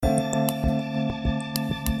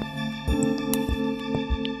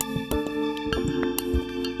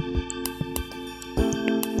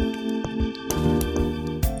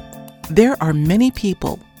There are many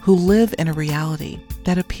people who live in a reality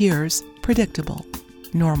that appears predictable,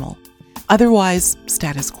 normal, otherwise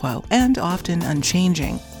status quo, and often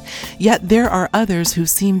unchanging. Yet there are others who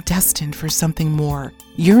seem destined for something more,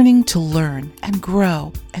 yearning to learn and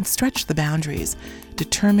grow and stretch the boundaries,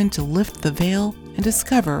 determined to lift the veil and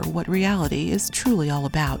discover what reality is truly all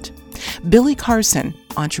about. Billy Carson,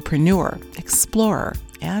 entrepreneur, explorer,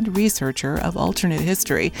 and researcher of alternate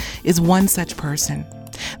history, is one such person.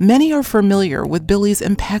 Many are familiar with Billy's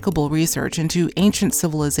impeccable research into ancient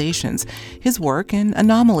civilizations, his work in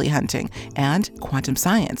anomaly hunting, and quantum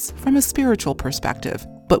science from a spiritual perspective.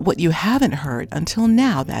 But what you haven't heard until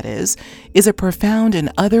now, that is a profound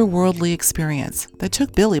and otherworldly experience that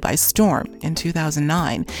took Billy by storm in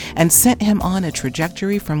 2009 and sent him on a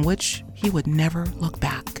trajectory from which he would never look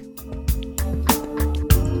back.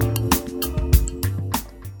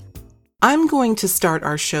 I'm going to start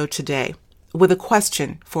our show today with a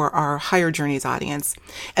question for our Higher Journeys audience.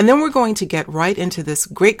 And then we're going to get right into this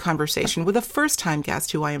great conversation with a first-time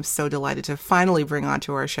guest who I am so delighted to finally bring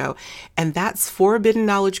onto our show. And that's Forbidden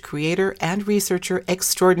Knowledge creator and researcher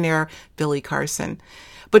extraordinaire, Billy Carson.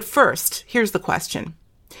 But first, here's the question.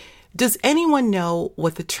 Does anyone know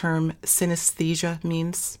what the term synesthesia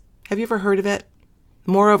means? Have you ever heard of it?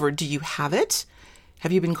 Moreover, do you have it?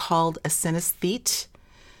 Have you been called a synesthete?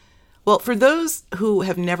 Well, for those who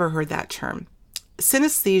have never heard that term,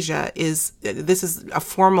 synesthesia is a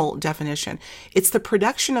formal definition. It's the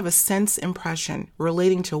production of a sense impression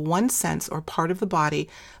relating to one sense or part of the body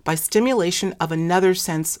by stimulation of another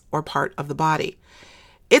sense or part of the body.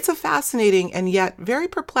 It's a fascinating and yet very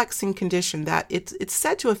perplexing condition that it's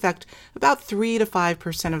said to affect about 3 to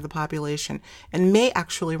 5% of the population and may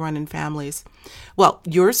actually run in families. Well,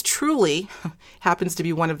 yours truly happens to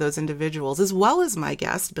be one of those individuals, as well as my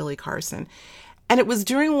guest, Billy Carson. And it was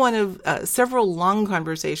during one of several long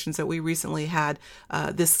conversations that we recently had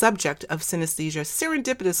this subject of synesthesia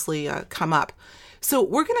serendipitously come up. So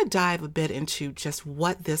we're going to dive a bit into just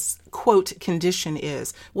what this, quote, condition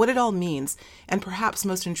is, what it all means, and perhaps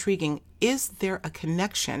most intriguing, is there a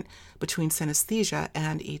connection between synesthesia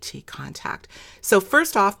and ET contact? So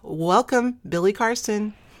first off, welcome, Billy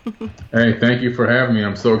Carson. Hey, thank you for having me.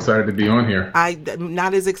 I'm so excited to be on here. I'm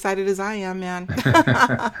not as excited as I am, man.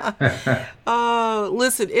 Oh,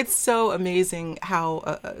 listen, it's so amazing how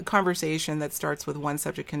a conversation that starts with one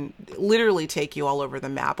subject can literally take you all over the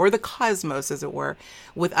map, or the cosmos, as it were,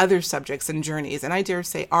 with other subjects and journeys. And I dare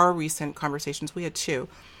say our recent conversations, we had two,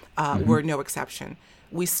 were no exception.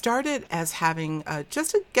 We started as having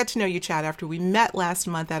just a get-to-know-you chat after we met last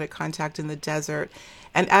month at a Contact in the Desert.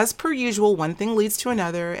 And as per usual, one thing leads to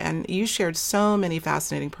another, and you shared so many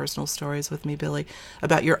fascinating personal stories with me, Billy,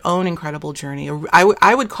 about your own incredible journey.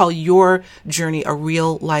 I would call your journey a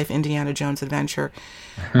real-life Indiana Jones adventure.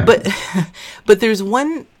 But there's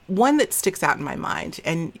one that sticks out in my mind,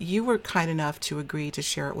 and you were kind enough to agree to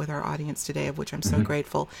share it with our audience today, of which I'm so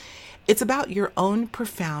grateful. It's about your own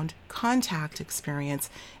profound contact experience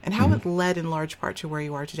and how it led in large part to where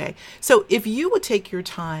you are today. So if you would take your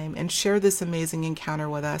time and share this amazing encounter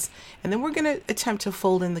with us, and then we're going to attempt to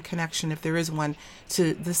fold in the connection, if there is one,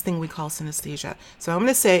 to this thing we call synesthesia. So I'm going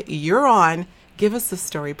to say, you're on. Give us the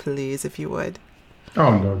story, please, if you would.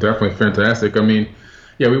 Oh, no, definitely fantastic. I mean,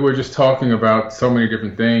 yeah, we were just talking about so many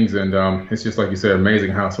different things, and it's just like you said, amazing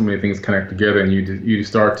how so many things connect together, and you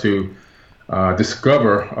start to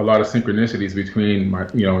discover a lot of synchronicities between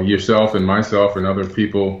yourself and myself and other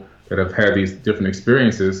people that have had these different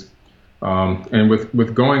experiences. And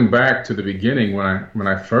with going back to the beginning, when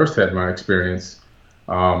I first had my experience,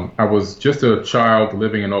 I was just a child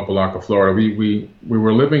living in Opelika, Florida. We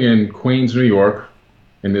were living in Queens, New York,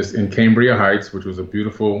 in Cambria Heights, which was a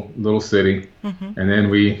beautiful little city. And then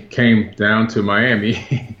we came down to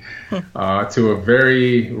Miami to a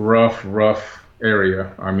very rough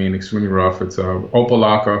area. I mean, extremely rough. It's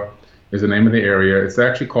Opelika is the name of the area. It's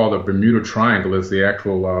actually called the Bermuda Triangle is the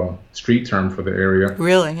actual street term for the area.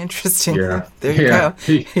 Really interesting. Yeah. There you go.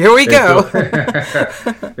 Here we go.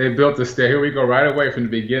 They built the here we go right away from the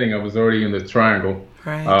beginning. I was already in the triangle.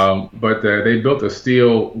 Right. But they built a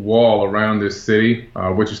steel wall around this city,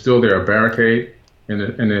 which is still there, a barricade, and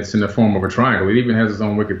it's in the form of a triangle. It even has its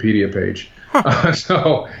own Wikipedia page.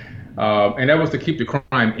 And that was to keep the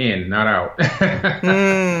crime in, not out.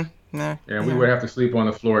 No, and we would have to sleep on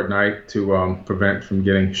the floor at night to prevent from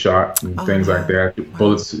getting shot and things like that.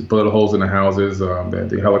 Bullet holes in the houses,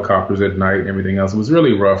 the helicopters at night, and everything else. It was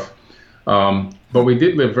really rough. But we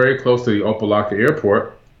did live very close to the Opelika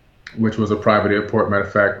Airport, which was a private airport. Matter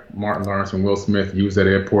of fact, Martin Lawrence and Will Smith used that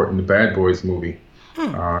airport in the Bad Boys movie.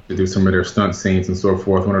 to do some of their stunt scenes and so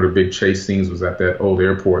forth. One of the big chase scenes was at that old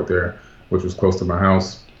airport there, which was close to my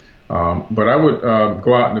house. But I would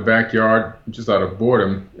go out in the backyard just out of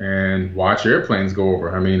boredom and watch airplanes go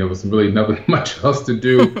over. I mean, there was really nothing much else to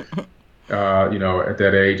do, at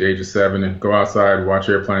that age of 7, and go outside, watch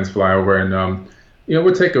airplanes fly over. And, it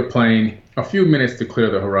would take a plane a few minutes to clear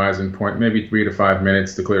the horizon point, maybe 3 to 5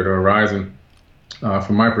 minutes to clear the horizon,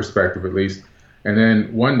 from my perspective at least. And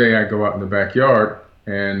then one day I go out in the backyard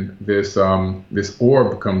and this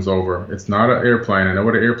orb comes over. It's not an airplane. I know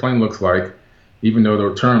what an airplane looks like. Even though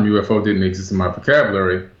the term UFO didn't exist in my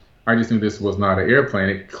vocabulary, I just knew this was not an airplane.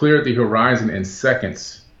 It cleared the horizon in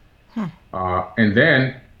seconds. And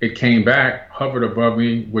then it came back, hovered above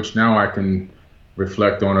me, which now I can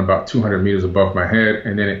reflect on about 200 meters above my head,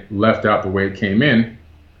 and then it left out the way it came in.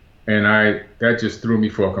 And that just threw me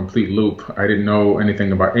for a complete loop. I didn't know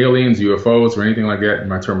anything about aliens, UFOs, or anything like that in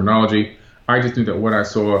my terminology. I just knew that what I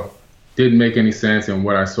saw didn't make any sense, and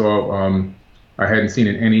what I saw I hadn't seen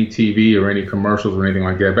in any TV or any commercials or anything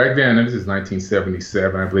like that. Back then, and this is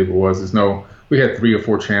 1977, I believe it was, we had 3 or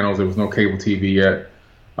 4 channels. There was no cable TV yet.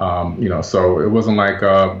 So it wasn't like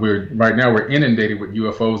right now we're inundated with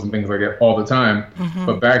UFOs and things like that all the time.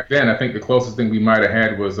 But back then, I think the closest thing we might have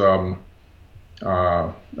had was,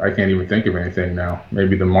 I can't even think of anything now.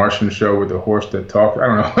 Maybe the Martian show with the horse that talked. I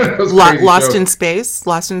don't know. Lost in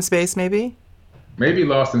Space, maybe? Maybe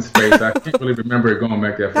Lost in Space. I can't really remember it going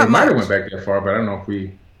back that far. It might have went back that far, but I don't know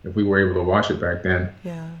if we were able to watch it back then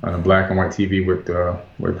on a black and white TV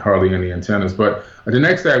with hardly any antennas. But the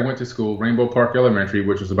next day I went to school, Rainbow Park Elementary,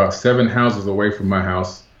 which was about 7 houses away from my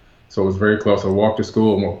house. So it was very close. I walked to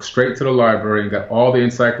school and walked straight to the library and got all the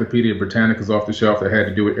Encyclopedia Britannicas off the shelf that had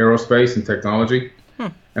to do with aerospace and technology.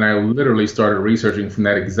 And I literally started researching from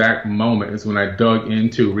that exact moment. Is when I dug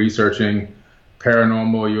into researching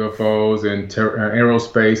paranormal UFOs and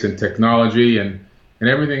aerospace and technology and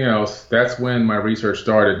everything else. That's when my research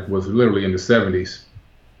started, was literally in the 70s.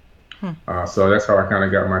 So that's how I kind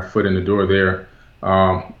of got my foot in the door there.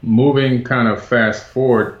 Moving kind of fast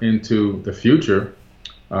forward into the future,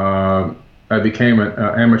 I became an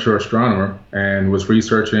amateur astronomer and was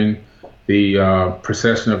researching the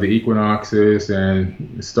precession of the equinoxes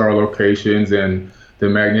and star locations and the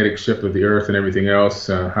magnetic shift of the Earth and everything else,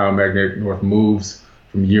 how magnetic north moves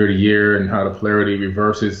from year to year and how the polarity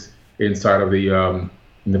reverses inside of the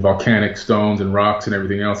volcanic stones and rocks and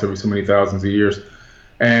everything else every so many thousands of years.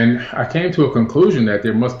 And I came to a conclusion that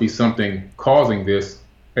there must be something causing this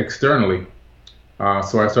externally.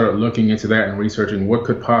 So I started looking into that and researching what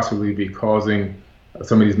could possibly be causing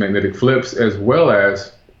some of these magnetic flips, as well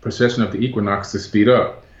as precession of the equinox to speed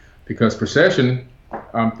up. Because precession,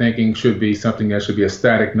 I'm thinking, should be something that should be a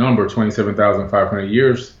static number, 27,500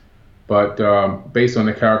 years. But based on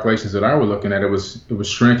the calculations that I was looking at, it was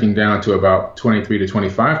shrinking down to about 23 to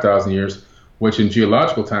 25,000 years, which in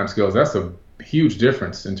geological timescales, that's a huge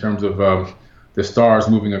difference in terms of the stars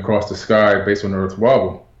moving across the sky based on the Earth's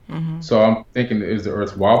wobble. So I'm thinking, is the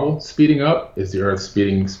Earth's wobble speeding up? Is the Earth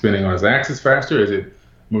spinning on its axis faster? Is it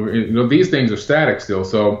moving? These things are static still.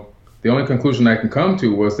 So the only conclusion I can come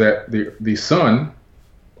to was that the sun,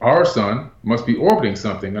 our sun, must be orbiting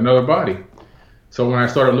something, another body. So when I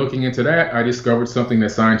started looking into that, I discovered something that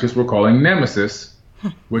scientists were calling Nemesis,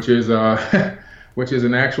 which is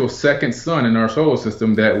an actual second sun in our solar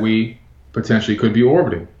system that we potentially could be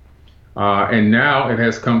orbiting. And now it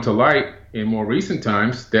has come to light in more recent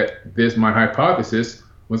times that my hypothesis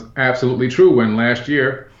was absolutely true when last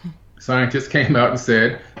year scientists came out and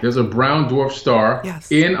said there's a brown dwarf star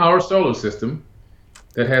in our solar system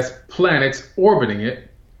that has planets orbiting it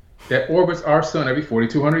that orbits our sun every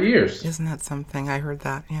 4,200 years. Isn't that something? I heard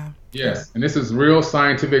that, yeah. Yes, and this is real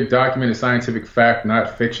scientific, documented scientific fact,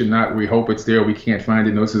 not fiction, not we hope it's there, we can't find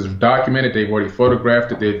it. No, this is documented. They've already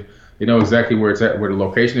photographed it. They know exactly where it's at, where the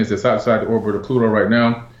location is. It's outside the orbit of Pluto right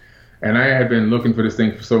now. And I had been looking for this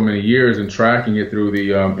thing for so many years and tracking it through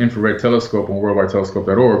the infrared telescope on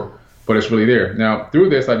worldwidetelscope.org, but it's really there. Now, through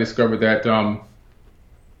this, I discovered that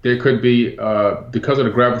there could be, because of the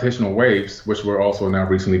gravitational waves, which were also now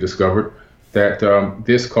recently discovered, that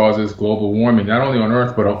this causes global warming, not only on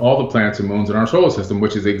Earth, but on all the planets and moons in our solar system,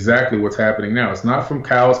 which is exactly what's happening now. It's not from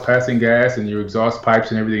cows passing gas and your exhaust pipes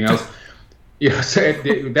and everything else. So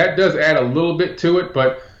that does add a little bit to it,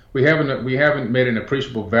 but we haven't made an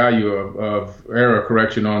appreciable value of error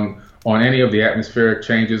correction on any of the atmospheric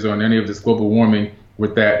changes, on any of this global warming.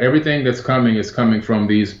 With that, everything that's coming is coming from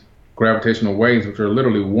these gravitational waves, which are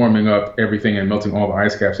literally warming up everything and melting all the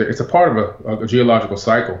ice caps. It's a part of a geological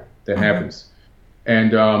cycle that happens.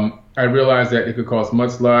 And I realized that it could cause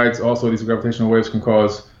mudslides. Also, these gravitational waves can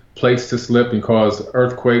cause plates to slip and cause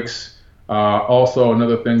earthquakes. Also,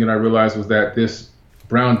 another thing that I realized was that this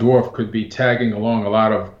brown dwarf could be tagging along a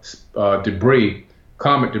lot of debris,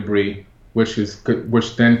 comet debris, which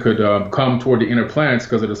then could come toward the inner planets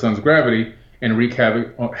because of the sun's gravity and wreak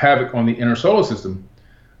havoc on the inner solar system.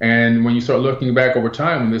 And when you start looking back over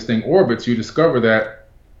time, when this thing orbits, you discover that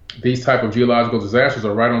these type of geological disasters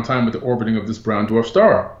are right on time with the orbiting of this brown dwarf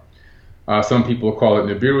star. Some people call it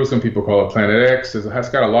Nibiru, some people call it Planet X. It's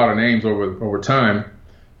got a lot of names over time,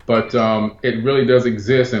 but it really does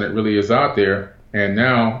exist and it really is out there. And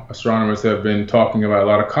now astronomers have been talking about a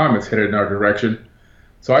lot of comets headed in our direction.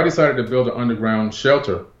 So I decided to build an underground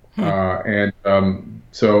shelter.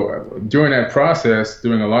 So during that process,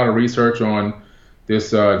 doing a lot of research on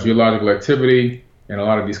this geological activity and a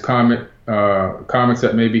lot of these comets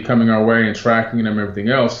that may be coming our way and tracking them and everything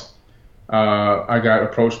else, I got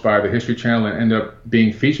approached by the History Channel and ended up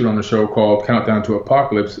being featured on a show called Countdown to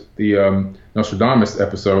Apocalypse, the Nostradamus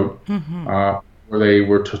episode, where they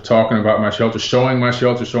were talking about my shelter, showing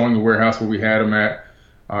the warehouse where we had them at,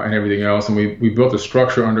 and everything else. And we built a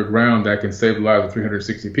structure underground that can save the lives of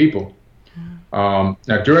 360 people. Now,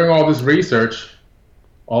 during all this research,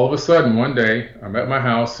 all of a sudden, one day, I'm at my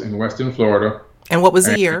house in Weston, Florida. And what was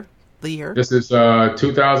the year? This is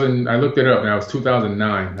 2000. I looked it up now. It was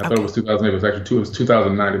 2009. I thought it was 2008. It was actually it was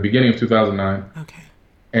 2009, the beginning of 2009. Okay.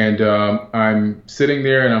 And I'm sitting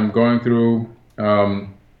there and I'm going through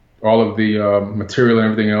all of the material and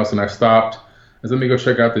everything else. And I stopped. I said, let me go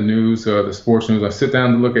check out the news, the sports news. I sit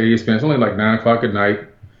down to look at ESPN. It's only like 9 o'clock at night.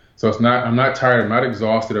 So I'm not tired. I'm not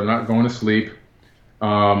exhausted. I'm not going to sleep.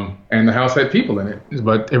 And the house had people in it,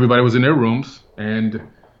 but everybody was in their rooms and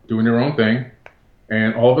doing their own thing.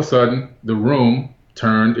 And all of a sudden, the room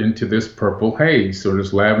turned into this purple haze, so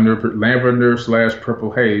this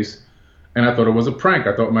lavender/purple haze. And I thought it was a prank.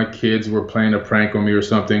 I thought my kids were playing a prank on me or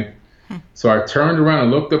something. So I turned around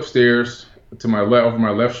and looked upstairs to my left, over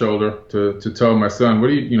my left shoulder, to tell my son, what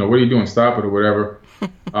are you doing? Stop it or whatever.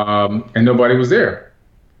 And nobody was there.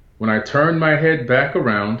 When I turned my head back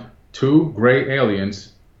around, 2 gray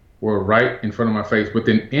aliens were right in front of my face,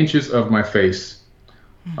 within inches of my face.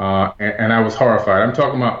 And I was horrified. I'm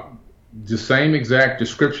talking about the same exact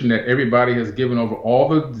description that everybody has given over all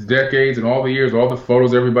the decades and all the years, all the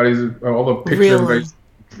photos, all the pictures everybody's,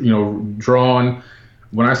 drawn.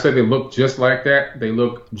 When I say they look just like that, they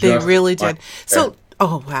look just They really like did. So,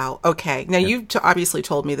 oh, wow. Okay. Now, you've obviously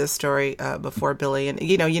told me this story before, Billy, and,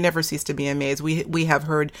 you never cease to be amazed. We have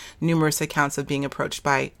heard numerous accounts of being approached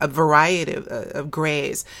by a variety of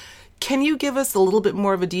grays. Can you give us a little bit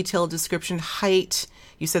more of a detailed description? Height?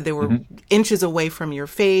 You said they were inches away from your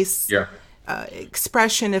face. Yeah.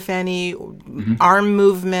 Expression, if any, arm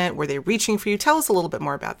movement. Were they reaching for you? Tell us a little bit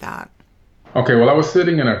more about that. Okay. Well, I was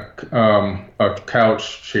sitting in a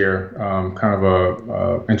couch chair, kind of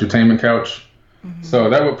a entertainment couch. So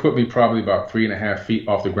that would put me probably about 3.5 feet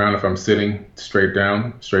off the ground if I'm sitting straight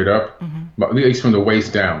up, but at least from the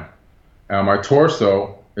waist down. My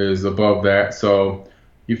torso is above that, so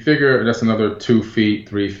you figure that's another 2 feet,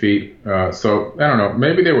 3 feet. So I don't know,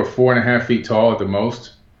 maybe they were 4.5 feet tall at the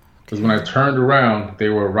most, because when I turned around, they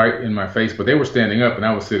were right in my face, but they were standing up and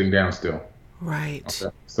I was sitting down still. Right.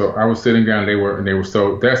 Okay. So I was sitting down, they were.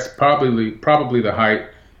 So that's probably the height,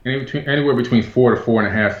 anywhere between 4 to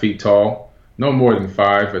 4.5 feet tall. No more than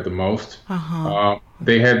 5 at the most.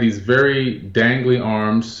 They had these very dangly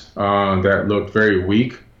arms that looked very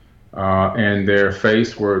weak, and their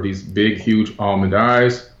face were these big, huge almond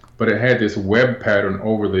eyes, but it had this web pattern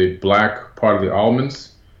over the black part of the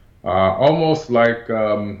almonds, almost like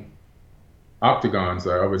octagons,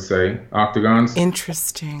 I would say. Octagons.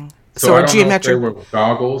 Interesting. So I don't know if they were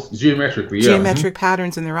goggles, geometrically, yeah. Geometric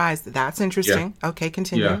patterns in their eyes. That's interesting. Yeah. Okay,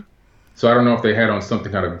 continue. Yeah. So I don't know if they had on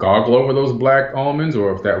something kind of goggle over those black almonds,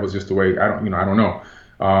 or if that was just the way. I don't know.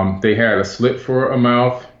 They had a slit for a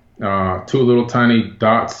mouth, 2 little tiny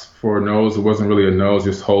dots for a nose. It wasn't really a nose,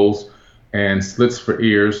 just holes, and slits for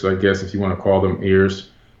ears, I guess, if you want to call them ears.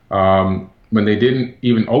 When they didn't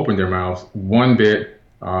even open their mouths one bit,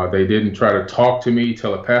 they didn't try to talk to me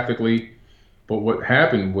telepathically. But what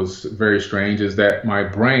happened was very strange, is that my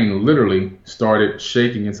brain literally started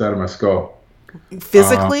shaking inside of my skull.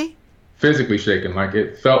 Physically? Physically shaking. Like,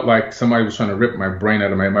 it felt like somebody was trying to rip my brain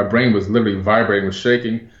out of my brain was literally vibrating, was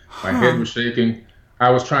shaking. My head was shaking.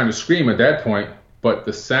 I was trying to scream at that point, but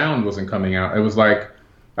the sound wasn't coming out. It was like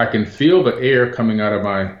I can feel the air coming out of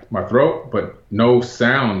my throat, but no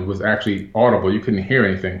sound was actually audible. You couldn't hear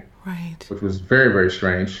anything. Right. Which was very, very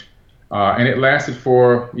strange. And it lasted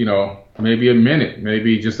for, maybe a minute,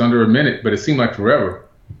 maybe just under a minute, but it seemed like forever.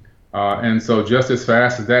 And so just as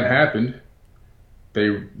fast as that happened,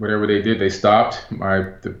 whatever they did, they stopped. My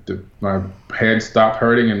head stopped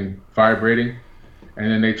hurting and vibrating,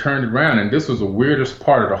 and then they turned around, and this was the weirdest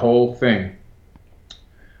part of the whole thing.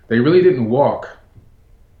 They really didn't walk.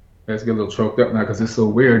 Let's get a little choked up now because it's so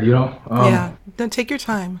weird, you know. Yeah. No, take your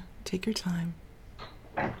time. Take your time.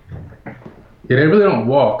 Yeah, they really don't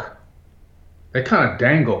walk. They kind of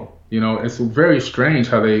dangle. You know, it's very strange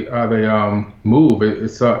how they move.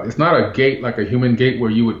 It's not a gait like a human gait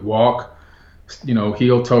where you would walk, you know,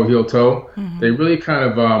 heel toe, heel toe. Mm-hmm. They really kind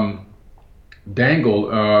of dangle,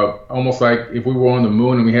 almost like if we were on the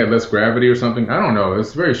moon and we had less gravity or something. I don't know.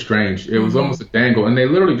 It's very strange. It was almost a dangle, and they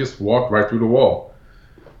literally just walked right through the wall.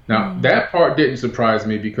 Now, that part didn't surprise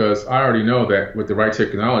me because I already know that with the right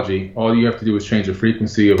technology, all you have to do is change the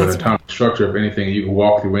frequency of an atomic structure of anything. You can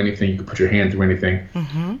walk through anything. You can put your hand through anything.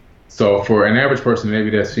 Mm-hmm. So for an average person, maybe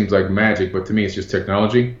that seems like magic, but to me, it's just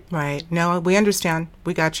technology. Right. No, we understand.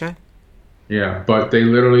 We gotcha. Yeah, but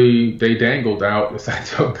they dangled out. It's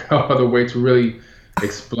like no other way to really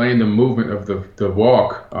explain the movement of the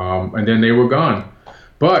walk, and then they were gone.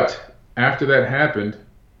 But after that happened,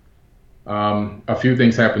 a few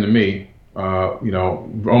things happened to me, you know,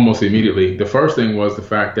 almost immediately. The first thing was the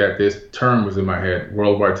fact that this term was in my head,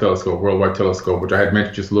 worldwide telescope, which I had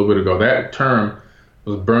mentioned just a little bit ago. That term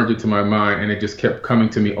was burned into my mind, and it just kept coming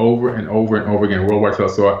to me over and over and over again, worldwide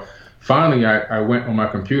telescope. So finally, I went on my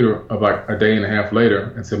computer like a day and a half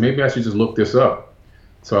later and said, maybe I should just look this up.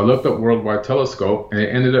 So I looked up worldwide telescope, and it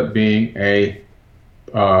ended up being a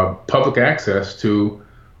public access to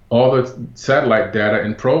all the satellite data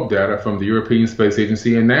and probe data from the European Space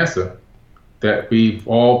Agency and NASA that we've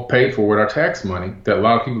all paid for with our tax money that a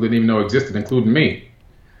lot of people didn't even know existed, including me.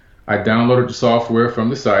 I downloaded the software from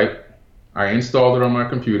the site. I installed it on my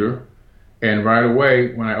computer. And right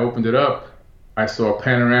away, when I opened it up, I saw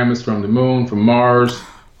panoramas from the moon, from Mars,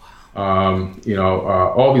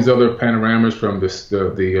 all these other panoramas from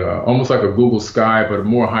the almost like a Google Sky, but a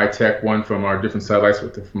more high-tech one from our different satellites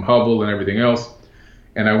from Hubble and everything else.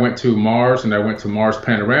 And I went to Mars, and I went to Mars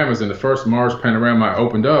panoramas. And the first Mars panorama I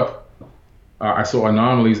opened up, I saw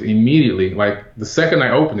anomalies immediately. Like the second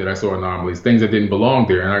I opened it, I saw anomalies, things that didn't belong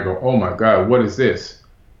there. And I go, oh my God, what is this?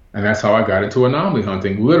 And that's how I got into anomaly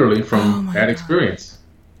hunting, literally from that experience.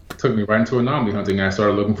 It took me right into anomaly hunting. And I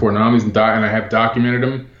started looking for anomalies, and I have documented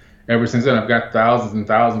them ever since then. I've got thousands and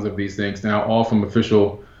thousands of these things now, all from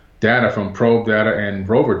official data, from probe data and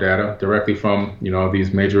rover data, directly from, you know,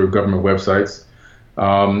 these major government websites.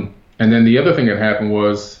 And then the other thing that happened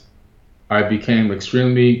was I became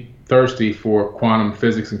extremely thirsty for quantum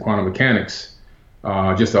physics and quantum mechanics.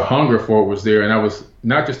 Just a hunger for it was there. And I was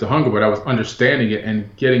not just a hunger, but I was understanding it and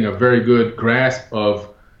getting a very good grasp of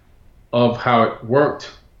how it worked,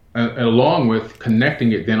 and along with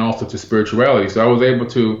connecting it then also to spirituality. So I was able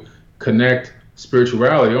to connect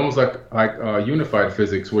spirituality, almost like unified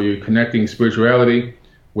physics, where you're connecting spirituality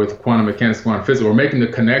with quantum mechanics, quantum physics, or making the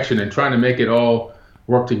connection and trying to make it all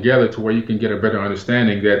work together to where you can get a better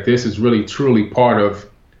understanding that this is really truly part of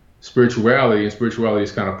spirituality, and spirituality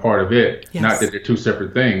is kind of part of it. Yes. Not that they're two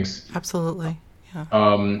separate things. Absolutely. Yeah.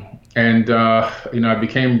 I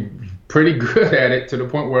became pretty good at it to the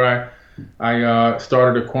point where I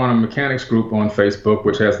started a quantum mechanics group on Facebook,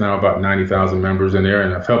 which has now about 90,000 members in there,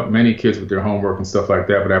 and I've helped many kids with their homework and stuff like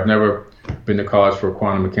that, but I've never been to college for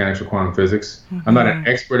quantum mechanics or quantum physics. Mm-hmm. I'm not an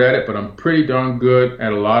expert at it, but I'm pretty darn good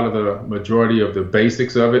at a lot of the majority of the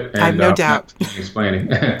basics of it. And I have no doubt.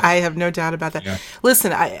 Explaining. I have no doubt about that. Yeah.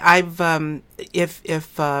 Listen, I've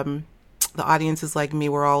if the audience is like me,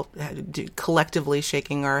 we're all collectively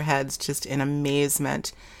shaking our heads just in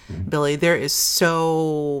amazement. Mm-hmm. Billy, there is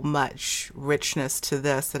so much richness to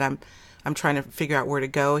this that I'm trying to figure out where to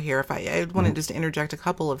go here. If I want to just interject a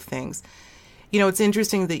couple of things. You know, it's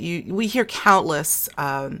interesting that we hear countless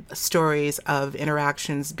stories of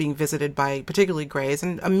interactions being visited by particularly greys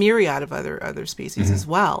and a myriad of other species mm-hmm. as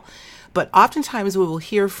well. But oftentimes we will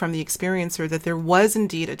hear from the experiencer that there was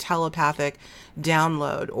indeed a telepathic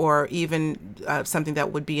download, or even something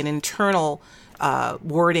that would be an internal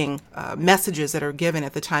wording, messages that are given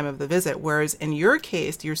at the time of the visit. Whereas in your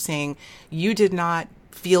case, you're saying you did not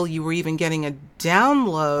feel you were even getting a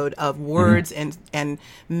download of words mm-hmm. and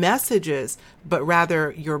messages, but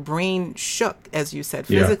rather your brain shook, as you said,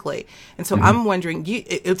 physically. Yeah. And so mm-hmm. I'm wondering,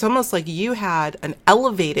 it's almost like you had an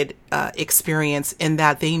elevated experience in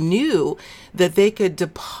that they knew that they could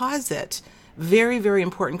deposit very, very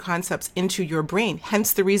important concepts into your brain,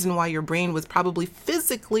 hence the reason why your brain was probably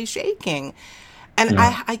physically shaking. And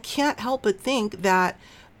yeah. I can't help but think that,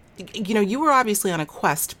 you know, you were obviously on a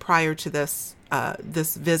quest prior to this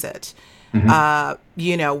visit,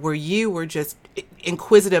 mm-hmm. Where you were just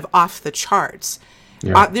inquisitive off the charts.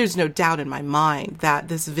 Yeah. There's no doubt in my mind that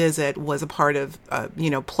this visit was a part of,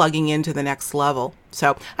 plugging into the next level.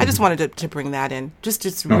 So I just wanted to bring that in. Just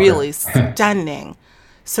it's really stunning.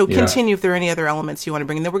 So continue if there are any other elements you want to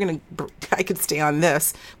bring in. Then I could stay on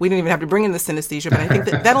this. We didn't even have to bring in the synesthesia, but I think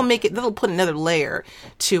that'll put another layer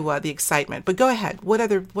to the excitement. But go ahead. What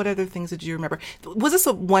other things did you remember? Was this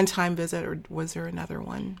a one-time visit, or was there another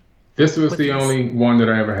one? This was the only one that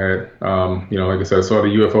I ever had. Like I said, I saw the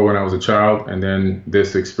UFO when I was a child, and then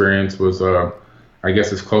this experience was, I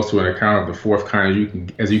guess, as close to an account of the fourth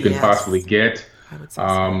kind as you can possibly get. I would say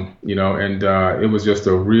so. It was just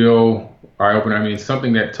a real eye-opener. I mean,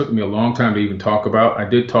 something that took me a long time to even talk about. I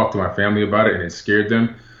did talk to my family about it, and it scared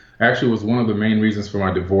them. Actually, it was one of the main reasons for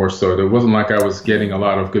my divorce. So it wasn't like I was getting a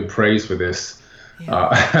lot of good praise for this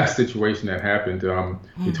situation that happened.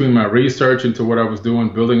 Between my research into what I was doing,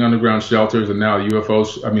 building underground shelters, and now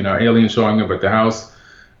aliens showing up at the house,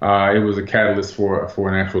 it was a catalyst for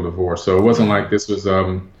an actual divorce. So it wasn't like this was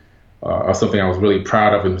something I was really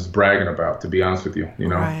proud of and was bragging about, to be honest with you.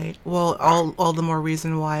 Right. Well, all the more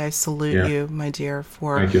reason why I salute you, my dear,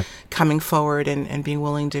 for coming forward and being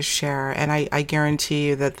willing to share. And I guarantee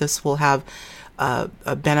you that this will have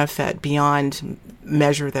a benefit beyond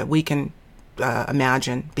measure that we can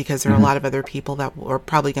imagine, because there are a lot of other people that are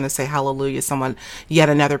probably going to say hallelujah. Yet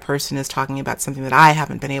another person is talking about something that I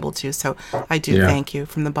haven't been able to. So I do thank you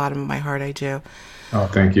from the bottom of my heart. I do. Oh,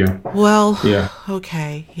 thank you. Well,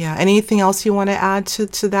 okay. Yeah. Anything else you want to add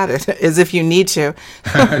to that? As if you need to.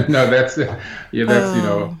 No, that's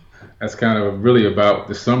that's kind of really about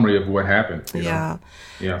the summary of what happened. Yeah.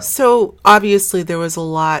 Yeah. So obviously there was a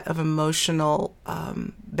lot of emotional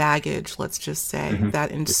baggage, let's just say,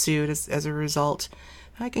 that ensued as a result.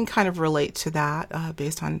 I can kind of relate to that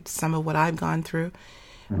based on some of what I've gone through.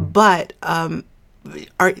 But how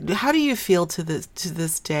do you feel to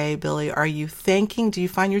this day, Billy? Are you do you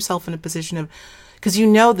find yourself in a position of, because you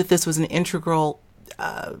know that this was an integral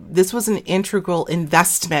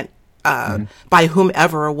investment by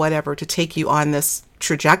whomever or whatever to take you on this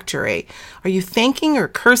trajectory. Are you thanking or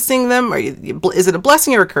cursing them? Is it a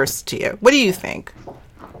blessing or a curse to you? What do you think?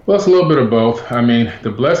 Well, it's a little bit of both. I mean, the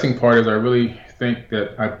blessing part is I really think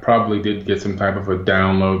that I probably did get some type of a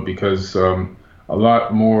download, because a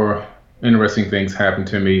lot more interesting things happened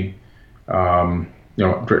to me,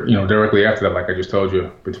 directly after that, like I just told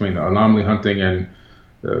you, between the anomaly hunting and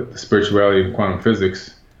the spirituality and quantum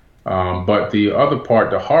physics. But the other part,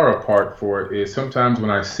 the horror part for it, is sometimes when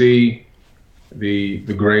I see the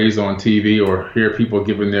grays on TV or hear people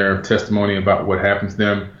giving their testimony about what happened to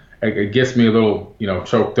them, it gets me a little,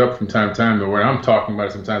 choked up from time to time, when I'm talking about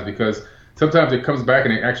it sometimes, because sometimes it comes back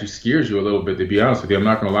and it actually scares you a little bit, to be honest with you. I'm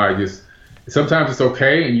not going to lie. Sometimes it's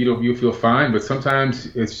okay and you feel fine, but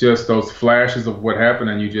sometimes it's just those flashes of what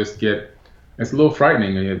happened, and you just it's a little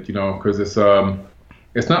frightening, because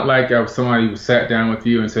it's not like somebody who sat down with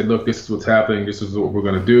you and said, look, this is what's happening, this is what we're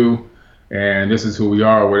going to do, and this is who we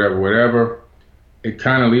are, or whatever. It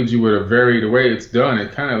kind of leaves you with the way it's done,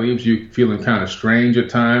 it kind of leaves you feeling kind of strange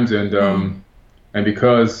at times. And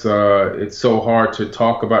because it's so hard to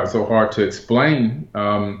talk about, so hard to explain,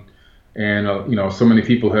 so many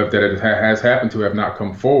people that it has happened to have not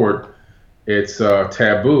come forward, it's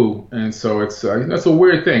taboo. And so it's a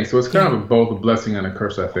weird thing. So it's kind of both a blessing and a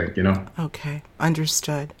curse, I think, Okay.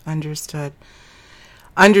 Understood.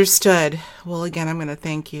 Well, again, I'm going to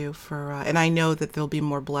thank you for, and I know that there'll be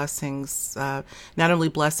more blessings, not only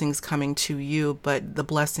blessings coming to you, but the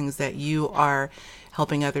blessings that you are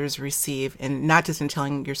helping others receive, and not just in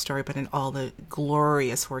telling your story, but in all the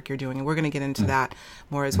glorious work you're doing. And we're going to get into that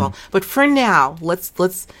more as well. But for now, we'll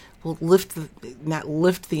lift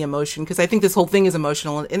the emotion, because I think this whole thing is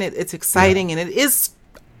emotional, and it's exciting, and it is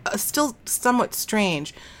still somewhat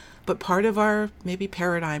strange, but part of our maybe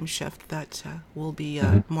paradigm shift that we'll be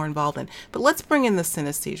more involved in. But let's bring in the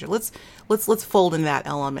synesthesia. Let's fold in that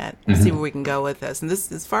element and see where we can go with this. And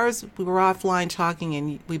this, as far as we were offline talking,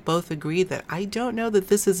 and we both agreed that I don't know that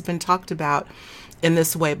this has been talked about in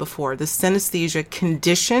this way before. The synesthesia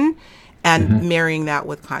condition and marrying that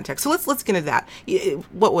with context. So let's get into that.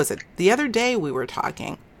 What was it? The other day we were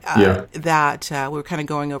talking that we were kind of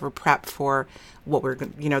going over prep for what we're,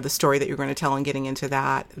 the story that you're going to tell, and getting into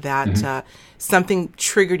that something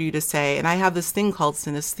triggered you to say, and I have this thing called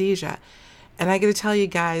synesthesia. And I got to tell you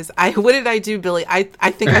guys, what did I do, Billy? I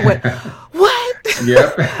think I went, what? Yeah.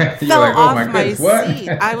 Fell like, off my my what? seat.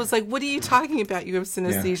 I was like, what are you talking about? You have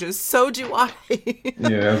synesthesia. Yeah. So do I.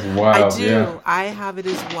 Yeah, that's wild. I do. Yeah. I have it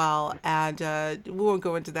as well. And we won't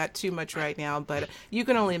go into that too much right now, but you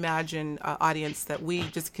can only imagine, audience, that we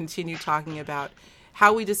just continue talking about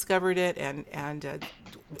how we discovered it, and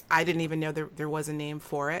I didn't even know there was a name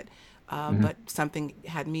for it. But something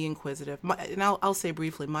had me inquisitive. And I'll say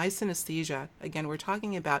briefly, my synesthesia, again, we're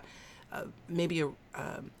talking about maybe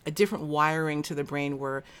a different wiring to the brain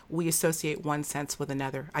where we associate one sense with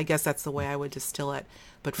another. I guess that's the way I would distill it.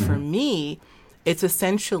 But for me, it's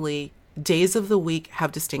essentially days of the week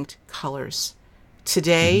have distinct colors.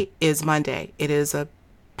 Today is Monday. It is a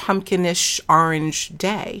pumpkinish orange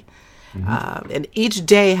day. And each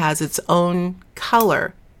day has its own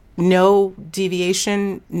color. No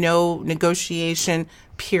deviation, no negotiation,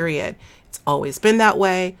 period. It's always been that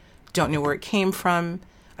way. Don't know where it came from.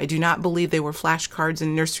 I do not believe they were flashcards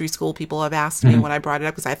in nursery school. People have asked me when I brought it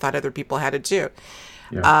up because I thought other people had it too.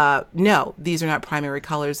 Yeah. No, these are not primary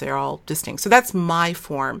colors. They're all distinct. So that's my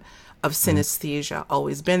form of synesthesia.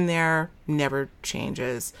 Always been there, never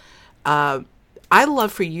changes. I'd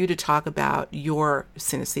love for you to talk about your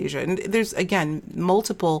synesthesia. And there's, again,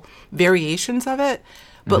 multiple variations of it.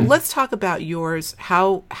 But let's talk about yours,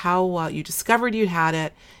 how you discovered you had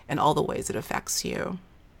it, and all the ways it affects you.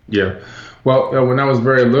 Yeah. Well, when I was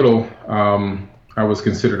very little, I was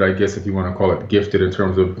considered, I guess, if you want to call it, gifted in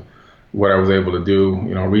terms of what I was able to do.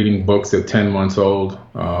 Reading books at 10 months old,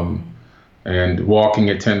 and walking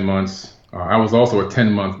at 10 months. I was also a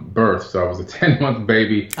 10-month birth, so I was a 10-month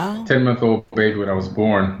baby, 10-month-old baby when I was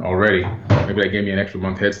born already. Maybe that gave me an extra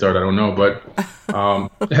month head start, I don't know. But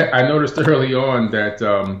I noticed early on that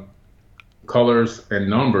colors and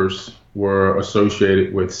numbers were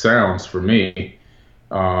associated with sounds for me.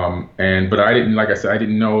 But I didn't, like I said, I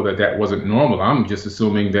didn't know that wasn't normal. I'm just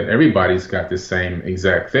assuming that everybody's got this same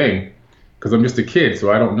exact thing because I'm just a kid, so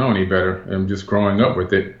I don't know any better. I'm just growing up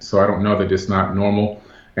with it, so I don't know that it's not normal.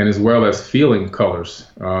 And as well as feeling colors.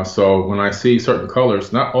 So when I see certain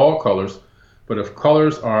colors, not all colors, but if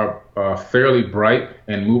colors are fairly bright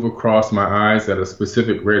and move across my eyes at a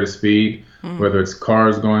specific rate of speed, whether it's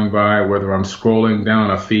cars going by, whether I'm scrolling down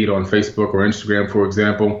a feed on Facebook or Instagram, for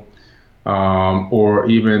example, or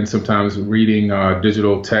even sometimes reading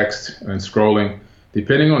digital text and scrolling,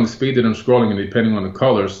 depending on the speed that I'm scrolling and depending on the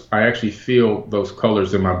colors, I actually feel those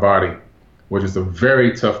colors in my body, which is a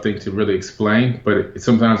very tough thing to really explain. But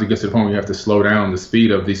sometimes it gets to the point where you have to slow down the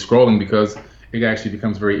speed of the scrolling because it actually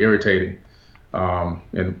becomes very irritating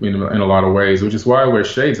in a lot of ways, which is why I wear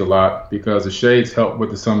shades a lot, because the shades help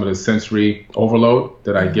with some of the sensory overload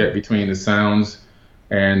that I get between the sounds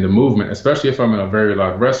and the movement, especially if I'm in a very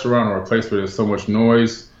loud restaurant or a place where there's so much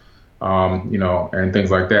noise, and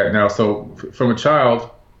things like that. Now, so from a child,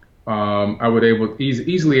 I would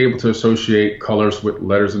easily able to associate colors with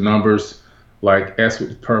letters and numbers. Like S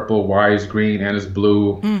is purple, Y is green, N is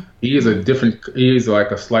blue. E is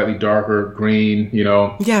like a slightly darker green,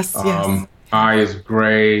 Yes, yes. I is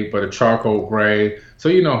gray, but a charcoal gray.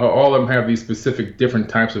 So how all of them have these specific different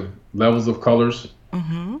types of levels of colors.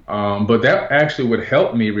 But that actually would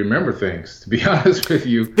help me remember things, to be honest with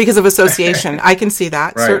you. Because of association. I can see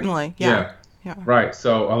that, right. Certainly. Yeah. Right.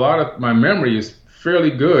 So a lot of my memory is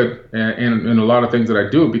fairly good in a lot of things that I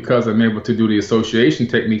do because I'm able to do the association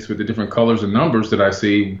techniques with the different colors and numbers that I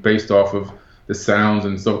see based off of the sounds.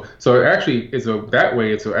 And so it actually is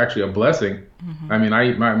it's actually a blessing. I mean,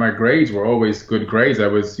 my grades were always good grades. I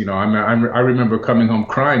was, I remember coming home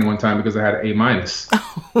crying one time because I had an A-.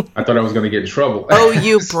 I thought I was going to get in trouble. Oh,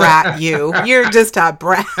 you brat, you. You're just a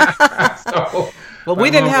brat. Well,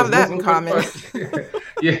 we didn't have that in common.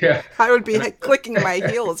 Yeah. I would be clicking my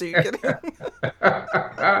heels. Are you kidding?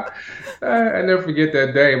 I never forget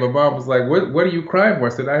that day. My mom was like, what are you crying for? I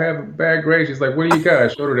said, I have a bad grade. She's like, what do you got? I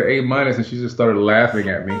showed her the A- and she just started laughing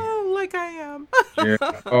at me. Oh, like I am. Yeah.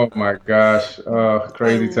 Oh, my gosh.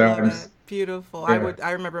 Crazy times. Beautiful. Yeah.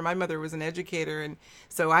 I remember my mother was an educator, and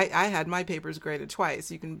so I had my papers graded twice.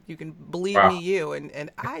 You can believe me, and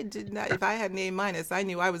I did not. If I had an A-, I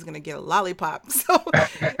knew I was going to get a lollipop. So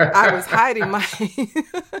I was hiding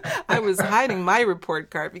my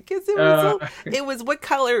report card because it was what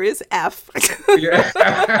color is F? Yeah.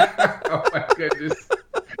 Oh my goodness.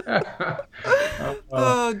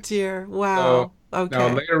 Oh dear. Wow. Okay. Now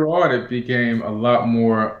later on, it became a lot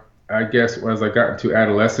more. I guess as I got into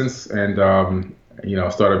adolescence and,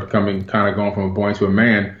 started becoming kind of going from a boy into a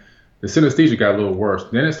man, the synesthesia got a little worse.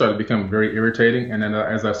 Then it started becoming very irritating. And then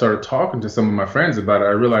as I started talking to some of my friends about it,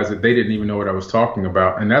 I realized that they didn't even know what I was talking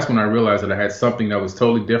about. And that's when I realized that I had something that was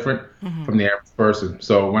totally different from the average person.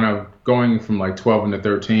 So when I was going from like 12 into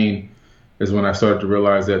 13 is when I started to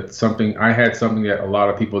realize that I had something that a lot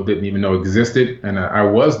of people didn't even know existed. And I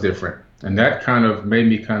was different. And that kind of made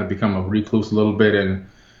me kind of become a recluse a little bit. And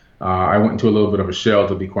I went into a little bit of a shell,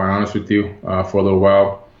 to be quite honest with you, for a little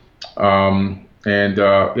while. And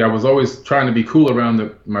yeah, I was always trying to be cool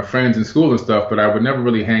around my friends in school and stuff, but I would never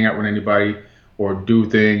really hang out with anybody or do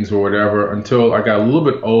things or whatever until I got a little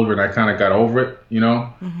bit older and I kind of got over it,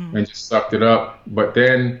 and just sucked it up. But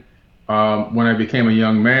then when I became a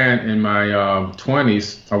young man in my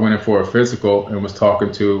 20s, I went in for a physical and was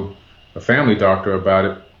talking to a family doctor about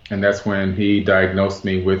it. And that's when he diagnosed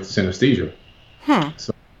me with synesthesia.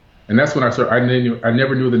 So, and that's when I started. I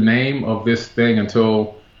never knew the name of this thing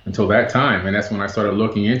until that time, and that's when I started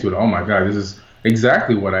looking into it. Oh my God, this is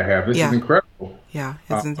exactly what I have. This is incredible. Yeah,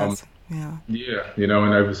 isn't that? Yeah. Yeah,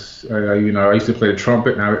 and I used to play the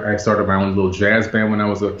trumpet, and I started my own little jazz band when I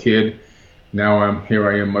was a kid. Now I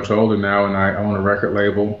am much older now, and I own a record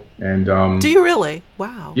label. And do you really?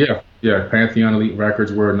 Wow. Yeah. Pantheon Elite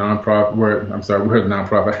Records. We're a nonprofit. We're a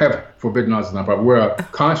nonprofit. I have Forbidden Knowledge nonprofit. We're a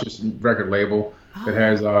conscious record label that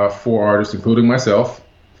has 4 artists, including myself.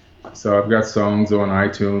 So I've got songs on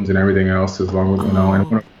iTunes and everything else, as long as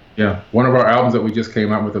And one of our albums that we just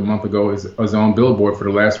came out with a month ago is on Billboard for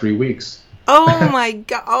the last 3 weeks. Oh my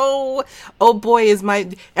God. Oh boy,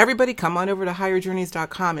 everybody come on over to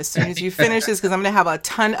higherjourneys.com as soon as you finish this, because I'm going to have a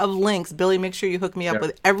ton of links. Billy, make sure you hook me up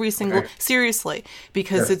with every single, seriously,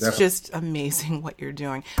 because it's definitely just amazing what you're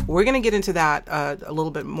doing. We're going to get into that a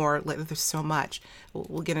little bit more later. There's so much.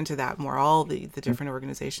 We'll get into that more, all the different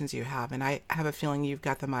organizations you have. And I have a feeling you've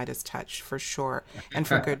got the Midas touch for sure, and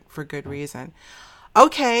for good reason.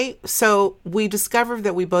 Okay, so we discovered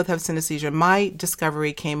that we both have synesthesia. My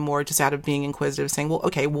discovery came more just out of being inquisitive, saying, well,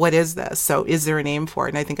 okay, what is this? So is there a name for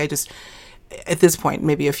it? And I think I just, at this point,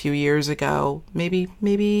 maybe a few years ago, maybe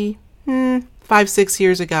 5-6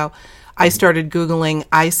 years ago, I started Googling,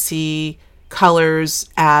 I see colors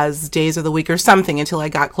as days of the week or something until I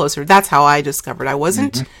got closer. That's how I discovered. I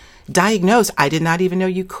wasn't diagnosed. I did not even know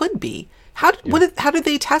you could be. How did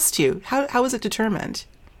they test you? How was it determined?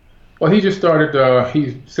 Well, he just started.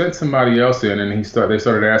 He sent somebody else in, and they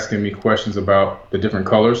started asking me questions about the different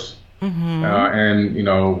colors,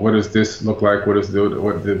 and what does this look like?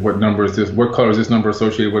 What number is this? What color is this number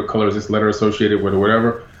associated with? What color is this letter associated with, or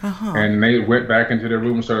whatever? And they went back into their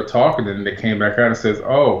room and started talking, and they came back out and says,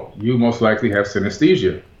 "Oh, you most likely have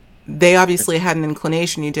synesthesia." They obviously had an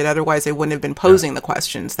inclination you did, otherwise they wouldn't have been posing the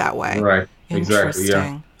questions that way. Right. Exactly.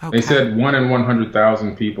 Yeah. Okay. They said 1 in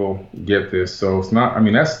 100,000 people get this, so it's not. I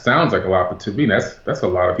mean, that sounds like a lot, but to me, that's a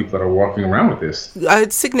lot of people that are walking around with this.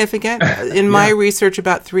 It's significant. In my research,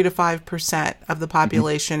 about 3 to 5% of the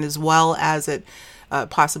population, as well as it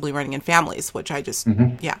possibly running in families, which I just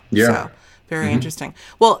So very interesting.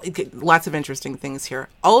 Well, lots of interesting things here.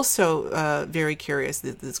 Also, very curious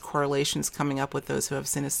that there's correlations coming up with those who have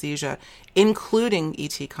synesthesia, including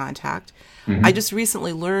ET contact. I just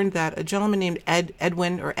recently learned that a gentleman named Ed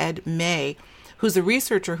May, who's a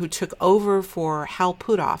researcher who took over for Hal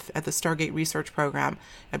Puthoff at the Stargate Research Program.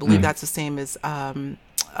 I believe that's the same as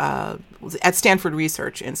at Stanford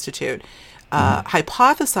Research Institute.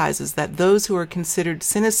 Hypothesizes that those who are considered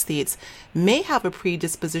synesthetes may have a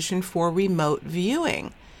predisposition for remote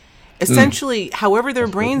viewing. Essentially, however their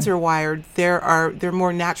brains are wired, they're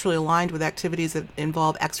more naturally aligned with activities that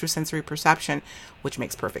involve extrasensory perception, which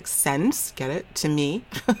makes perfect sense. Get it? To me.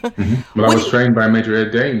 Well, I was trained by Major Ed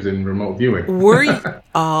Dames in remote viewing. Were you?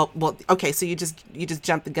 Well, okay. So you just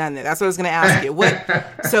jumped the gun there. That's what I was going to ask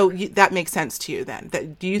you. That makes sense to you then?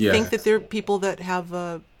 Do you think that there are people that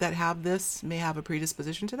have this may have a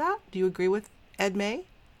predisposition to that? Do you agree with Ed May?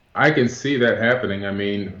 I can see that happening. I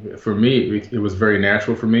mean, for me, it was very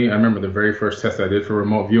natural for me. I remember the very first test I did for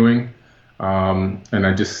remote viewing, and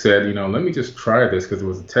I just said, let me just try this, because it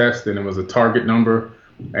was a test and it was a target number,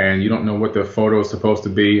 and you don't know what the photo is supposed to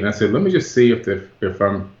be. And I said, let me just see if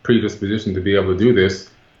I'm predispositioned to be able to do this.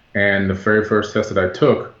 And the very first test that I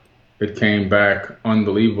took, it came back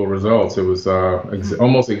unbelievable results. It was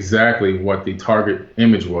almost exactly what the target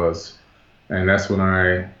image was. And that's when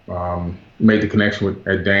I made the connection with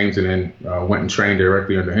Ed Dames, and then went and trained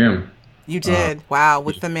directly under him. You did? Wow,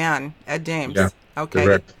 with the man, Ed Dames. Yeah. Okay.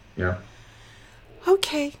 Correct. Yeah.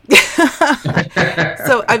 Okay.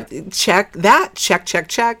 So I check that.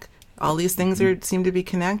 Check. All these things seem to be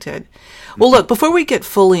connected. Well, look, before we get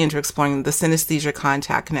fully into exploring the synesthesia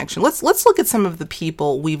contact connection, let's look at some of the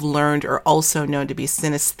people we've learned are also known to be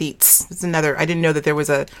synesthetes. It's another. I didn't know that there was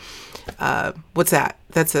a. What's that?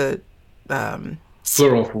 That's a.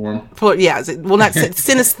 Plural form. Yeah. Well, not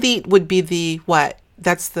synesthete would be the what?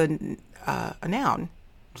 That's the a noun.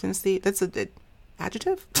 Synesthete. That's a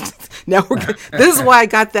adjective. Now this is why I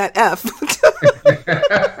got that F.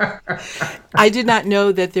 I did not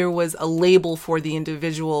know that there was a label for the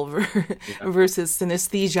individual versus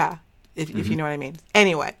synesthesia, if you know what I mean.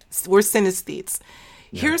 Anyway, we're synesthetes.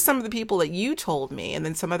 Here's some of the people that you told me, and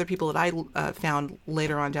then some other people that I found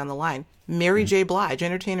later on down the line. Mary J. Blige,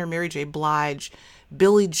 entertainer Mary J. Blige,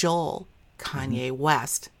 Billy Joel, Kanye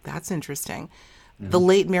West. That's interesting. The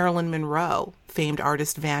late Marilyn Monroe, famed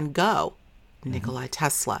artist Van Gogh, Nikola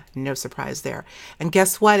Tesla. No surprise there. And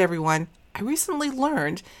guess what, everyone? I recently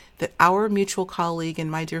learned that our mutual colleague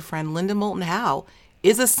and my dear friend Linda Moulton Howe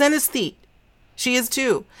is a synesthete. She is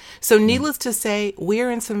too. So needless to say, we're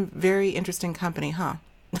in some very interesting company, huh?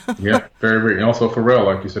 Yeah, very, very. Also Pharrell,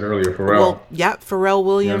 like you said earlier, Pharrell. Well, yeah, Pharrell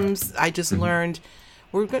Williams. Yeah. I just learned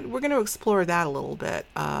we're going to explore that a little bit.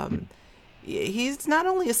 He's not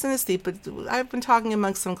only a synesthete, but I've been talking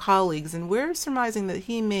amongst some colleagues, and we're surmising that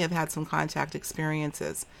he may have had some contact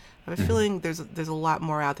experiences. I have a feeling there's a lot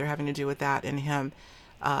more out there having to do with that in him.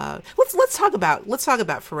 Let's talk about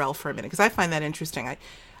Pharrell for a minute, because I find that interesting.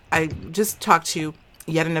 I just talked to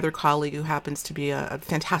yet another colleague who happens to be a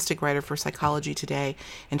fantastic writer for Psychology Today,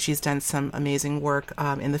 and she's done some amazing work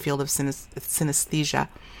in the field of synesthesia.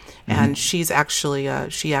 And she actually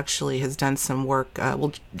has done some work.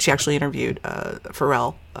 She actually interviewed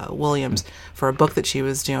Pharrell Williams for a book that she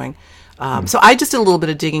was doing. So I just did a little bit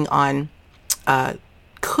of digging on,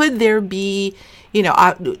 could there be,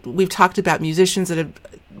 we've talked about musicians that have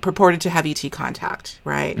purported to have ET contact,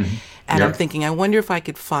 right? And I'm thinking, I wonder if I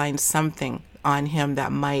could find something on him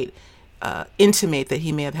that might intimate that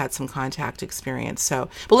he may have had some contact experience. So,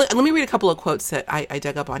 but let me read a couple of quotes that I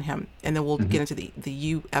dug up on him, and then we'll get into the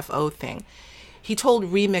UFO thing. He told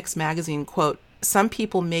Remix magazine, quote, "Some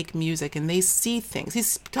people make music and they see things."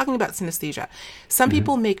 He's talking about synesthesia. Some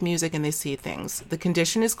people make music and they see things. The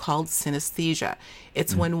condition is called synesthesia.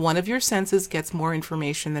 It's when one of your senses gets more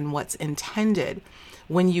information than what's intended.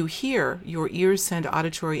 When you hear, your ears send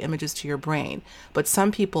auditory images to your brain, but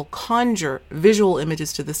some people conjure visual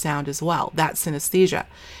images to the sound as well. That's synesthesia.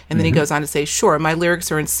 And then he goes on to say, sure, my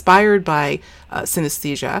lyrics are inspired by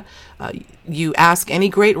synesthesia. You ask any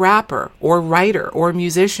great rapper or writer or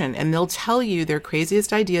musician, and they'll tell you their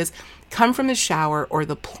craziest ideas come from the shower or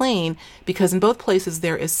the plane, because in both places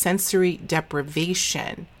there is sensory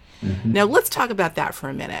deprivation. Now, let's talk about that for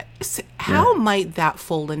a minute. How might that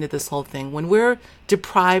fold into this whole thing? When we're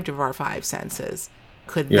deprived of our five senses,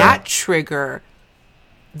 could that trigger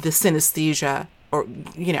the synesthesia, or,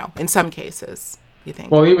 in some cases, you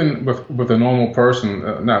think? Well, even with a normal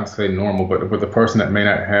person, not to say normal, but with a person that may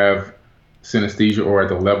not have synesthesia or at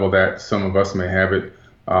the level that some of us may have it,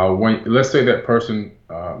 when let's say that person,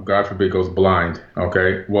 God forbid, goes blind,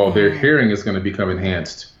 okay? Well, their hearing is going to become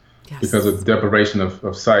enhanced. Because of deprivation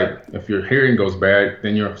of sight. If your hearing goes bad,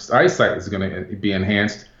 then your eyesight is going to be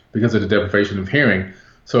enhanced because of the deprivation of hearing.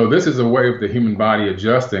 So this is a way of the human body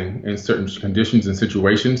adjusting in certain conditions and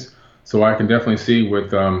situations. So I can definitely see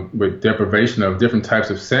with deprivation of different types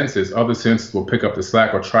of senses, other senses will pick up the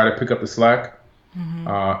slack or try to pick up the slack.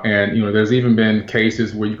 And there's even been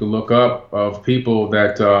cases where you can look up of people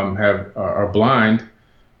that are blind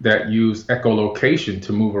that use echolocation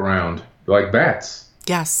to move around, like bats.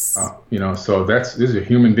 Yes. So these are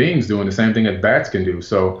human beings doing the same thing that bats can do.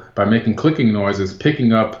 So by making clicking noises,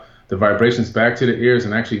 picking up the vibrations back to the ears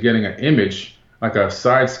and actually getting an image, like a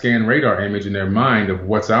side scan radar image in their mind of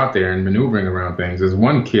what's out there and maneuvering around things. There's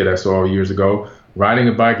one kid I saw years ago riding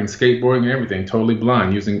a bike and skateboarding and everything, totally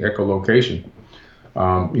blind, using echolocation.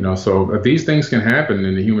 So these things can happen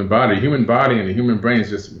in the human body. The human body and the human brain is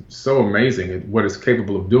just so amazing at what it's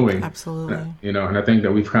capable of doing. Absolutely. And I think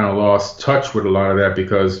that we've kind of lost touch with a lot of that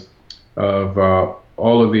because of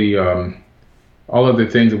all of the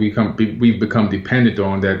things that we've become dependent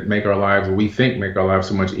on that make our lives, or we think make our lives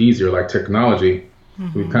so much easier, like technology.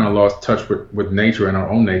 We've kind of lost touch with nature and our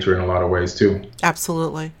own nature in a lot of ways too.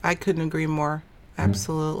 Absolutely. I couldn't agree more.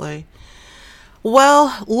 Absolutely.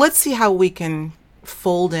 Well, let's see how we can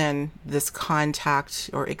fold in this contact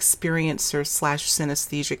or experiencer /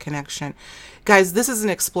 synesthesia connection. Guys, this is an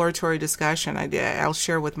exploratory discussion I'll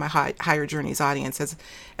share with my Higher Journeys audience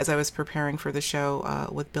as I was preparing for the show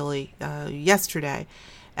with Billy yesterday.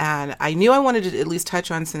 And I knew I wanted to at least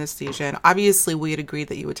touch on synesthesia. And obviously we had agreed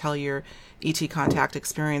that you would tell your ET contact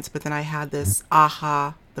experience, but then I had this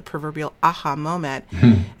the proverbial aha moment.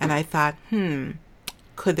 And I thought,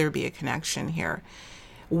 could there be a connection here?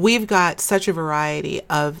 We've got such a variety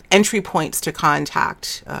of entry points to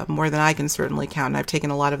contact, more than I can certainly count. And I've taken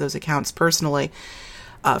a lot of those accounts personally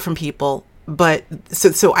from people. But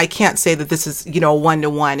so I can't say that this is,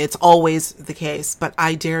 one-to-one. It's always the case. But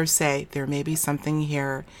I dare say there may be something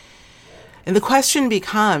here. And the question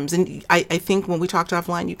becomes, and I think when we talked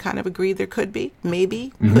offline, you kind of agreed there could be,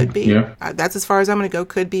 maybe, could be. Yeah. That's as far as I'm going to go,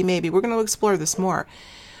 could be, maybe. We're going to explore this more.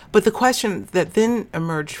 But the question that then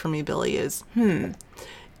emerged for me, Billy, is,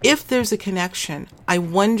 if there's a connection, I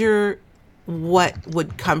wonder what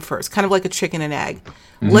would come first, kind of like a chicken and egg.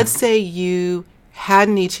 Let's say you had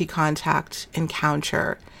an ET contact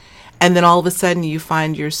encounter, and then all of a sudden you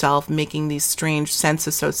find yourself making these strange sense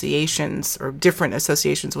associations or different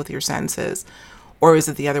associations with your senses. Or is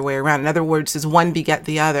it the other way around? In other words, does one beget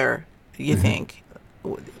the other, you think?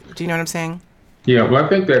 Do you know what I'm saying? Yeah, well, I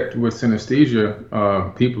think that with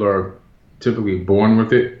synesthesia, people are typically born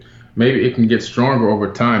with it. Maybe it can get stronger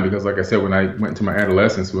over time because, like I said, when I went into my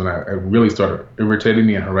adolescence, when it really started irritating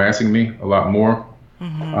me and harassing me a lot more.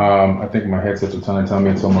 I think my headset's are trying to tell me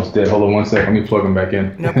it's almost dead. Hold on one second. Let me plug them back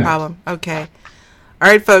in. No problem. Okay. All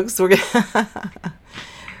right, folks. We're gonna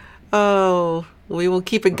Oh, we will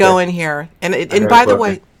keep it going here. And by the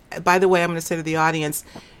way, I'm going to say to the audience,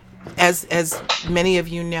 as many of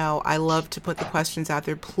you know, I love to put the questions out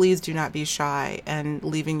there. Please do not be shy and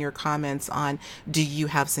leaving your comments on, do you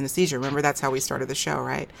have synesthesia? Remember, that's how we started the show,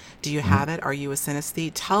 right? Do you have it? Are you a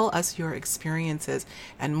synesthete? Tell us your experiences.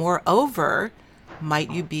 And moreover,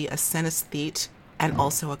 might you be a synesthete and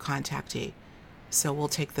also a contactee? So we'll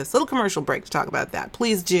take this little commercial break to talk about that.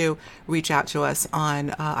 Please do reach out to us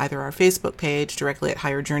on either our Facebook page directly at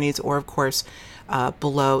Higher Journeys or, of course,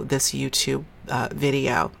 below this YouTube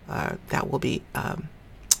video that we'll be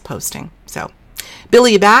posting. So,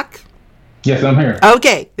 Billy, you back? Yes, I'm here.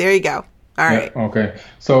 Okay, there you go. All right. Okay.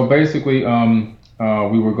 So basically,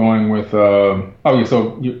 we were going with,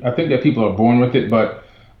 I think that people are born with it, but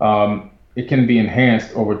it can be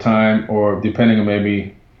enhanced over time or depending on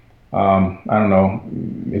maybe, I don't know,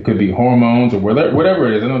 it could be hormones or whatever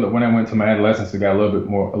it is. I know that when I went to my adolescence, it got a little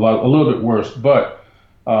bit worse, but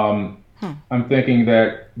I'm thinking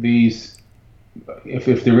that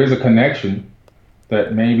if there is a connection,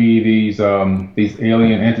 that maybe these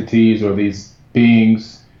alien entities or these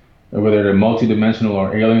beings, whether they're multidimensional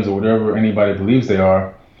or aliens or whatever anybody believes they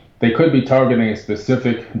are, they could be targeting a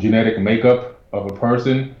specific genetic makeup of a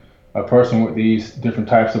person with these different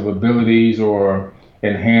types of abilities or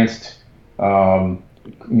enhanced,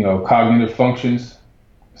 cognitive functions,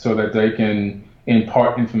 so that they can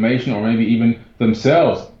impart information or maybe even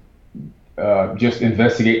themselves just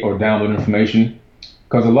investigate or download information.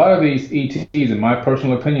 Because a lot of these ETs, in my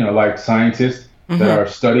personal opinion, are like scientists that are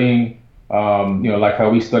studying, like how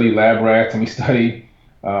we study lab rats and we study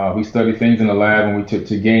things in the lab and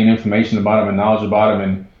to gain information about them and knowledge about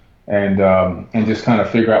them and just kind of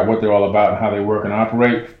figure out what they're all about and how they work and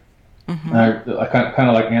operate. I kind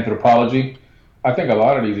of like anthropology. I think a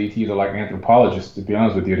lot of these ETs are like anthropologists, to be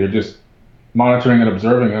honest with you. They're just monitoring and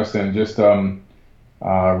observing us and just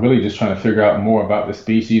really just trying to figure out more about the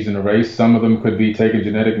species and the race. Some of them could be taking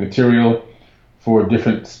genetic material for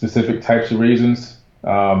different specific types of reasons.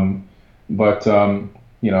 But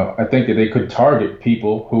I think that they could target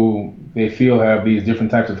people who they feel have these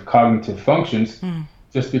different types of cognitive functions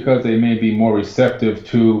just because they may be more receptive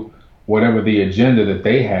to whatever the agenda that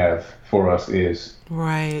they have for us is.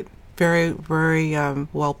 Right. Very, very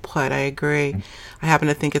well put. I agree. I happen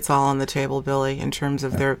to think it's all on the table, Billy, in terms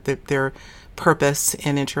of their purpose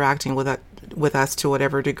in interacting with us to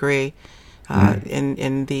whatever degree, with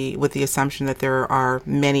the assumption that there are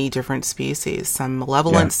many different species, some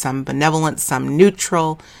malevolent, some benevolent, some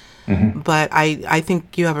neutral. But I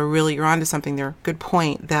think you're onto something there. Good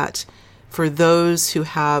point, that for those who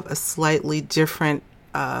have a slightly different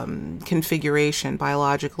configuration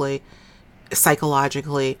biologically,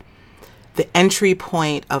 psychologically, the entry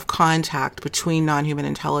point of contact between non-human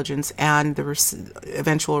intelligence and the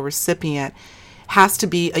eventual recipient has to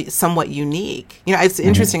be somewhat unique. It's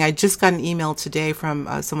interesting. I just got an email today from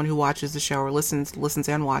someone who watches the show or listens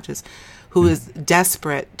and watches, who is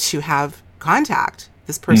desperate to have contact.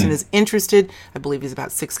 This person is interested. I believe he's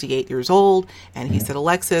about 68 years old. And he said,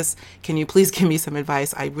 Alexis, can you please give me some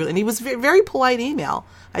advice? And he was very polite email.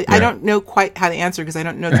 I don't know quite how to answer because I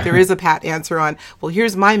don't know that there is a pat answer on, well,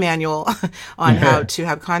 here's my manual on how to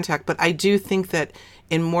have contact. But I do think that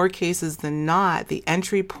in more cases than not, the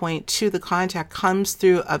entry point to the contact comes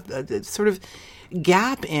through a sort of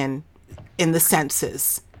gap in the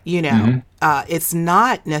senses. It's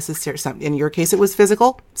not necessary. In your case, it was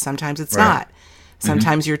physical. Sometimes it's not.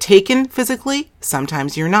 Sometimes you're taken physically.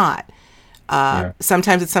 Sometimes you're not.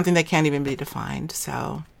 Sometimes it's something that can't even be defined.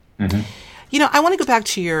 So, I want to go back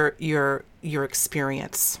to your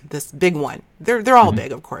experience, this big one. They're all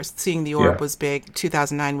big, of course. Seeing the orb was big.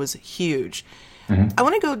 2009 was huge. I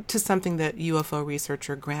want to go to something that UFO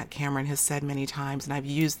researcher Grant Cameron has said many times, and I've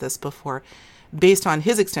used this before. Based on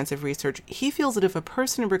his extensive research, he feels that if a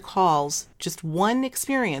person recalls just one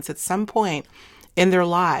experience at some point in their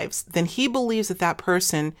lives, then he believes that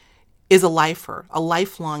person is a lifer, a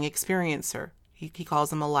lifelong experiencer. he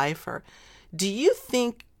calls him a lifer. Do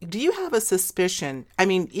you have a suspicion? I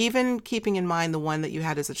mean, even keeping in mind the one that you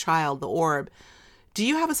had as a child, the orb, do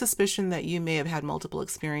you have a suspicion that you may have had multiple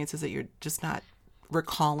experiences that you're just not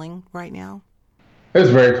recalling right now? It's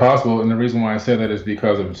very possible, and the reason why I say that is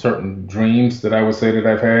because of certain dreams that I would say that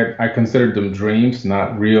I've had. I considered them dreams,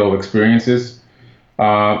 not real experiences,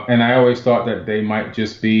 and I always thought that they might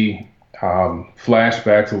just be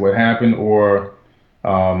flashbacks of what happened, or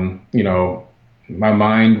my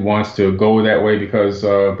mind wants to go that way because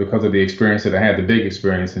of the experience that I had, the big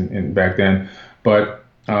experience in back then. But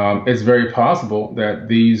it's very possible that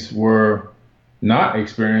these were not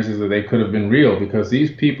experiences, that they could have been real, because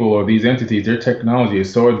these people or these entities, their technology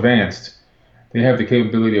is so advanced. They have the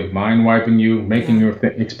capability of mind wiping you, making your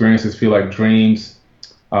experiences feel like dreams,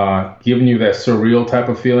 giving you that surreal type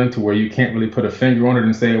of feeling to where you can't really put a finger on it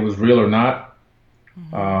and say it was real or not.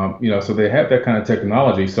 So they have that kind of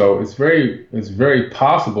technology. So it's very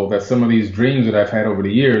possible that some of these dreams that I've had over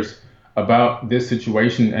the years about this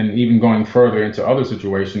situation, and even going further into other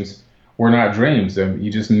situations, were not dreams. And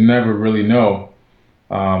you just never really know.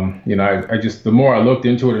 I just, the more I looked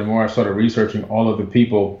into it and the more I started researching all of the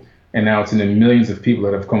people, and now it's in the millions of people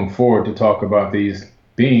that have come forward to talk about these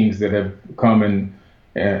beings that have come and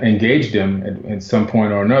engaged them at some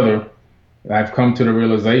point or another. I've come to the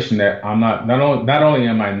realization that I'm not only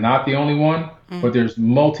am I not the only one, but there's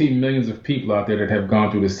multi-millions of people out there that have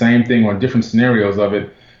gone through the same thing or different scenarios of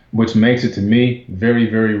it, which makes it, to me, very,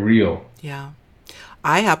 very real. Yeah.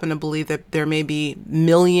 I happen to believe that there may be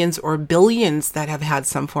millions or billions that have had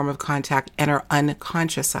some form of contact and are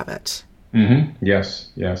unconscious of it. Mm-hmm. Yes.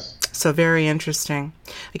 So very interesting.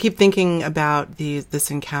 I keep thinking about this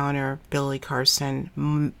encounter, Billy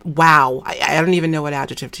Carson. Wow. I don't even know what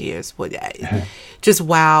adjective to use. Just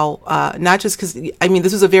wow. Not just because,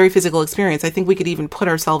 this was a very physical experience. I think we could even put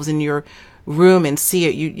ourselves in your room and see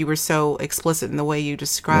it. You were so explicit in the way you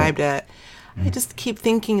described it. I just keep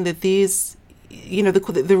thinking that these,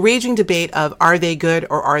 the raging debate of, are they good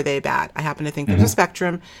or are they bad? I happen to think there's a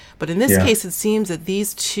spectrum. But in this case, it seems that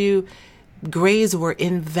these two Greys were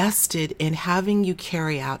invested in having you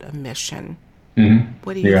carry out a mission. Mm-hmm.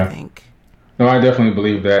 What do you think? No, I definitely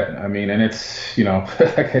believe that. And it's,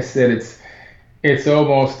 like I said, it's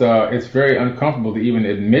almost, it's very uncomfortable to even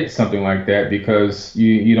admit something like that, because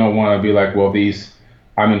you don't want to be like, well,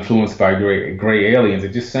 I'm influenced by gray aliens.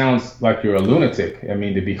 It just sounds like you're a lunatic.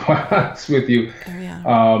 To be quite honest with you.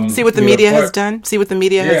 See what the media has done? See what the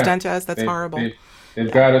media has done to us? That's horrible.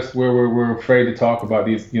 It's got us where we're afraid to talk about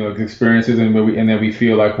these, experiences, and then we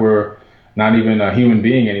feel like we're not even a human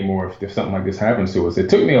being anymore if something like this happens to us. It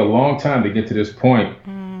took me a long time to get to this point,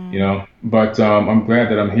 but I'm glad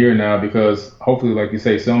that I'm here now, because hopefully, like you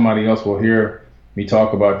say, somebody else will hear me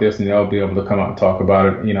talk about this and they'll be able to come out and talk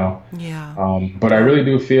about it, Yeah. But I really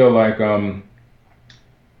do feel like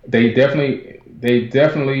they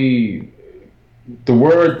definitely. The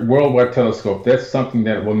word worldwide telescope, that's something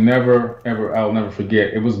that I'll never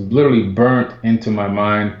forget. It was literally burnt into my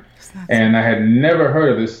mind. And I had never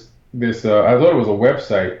heard of this. I thought it was a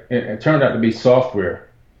website. It turned out to be software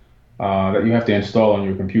that you have to install on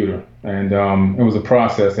your computer. And it was a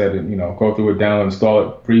process. I had to, go through it, download, install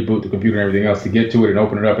it, reboot the computer and everything else to get to it and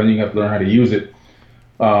open it up. And you have to learn how to use it.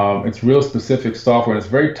 It's real specific software, and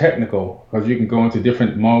it's very technical, because you can go into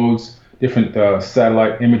different modes, different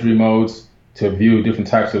satellite imagery modes, to view different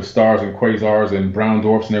types of stars and quasars and brown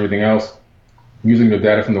dwarfs and everything else, using the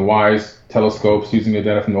data from the WISE telescopes, huygens the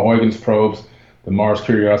data from the Huygens probes, the Mars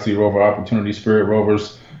Curiosity rover, Opportunity Spirit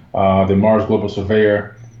rovers, the Mars Global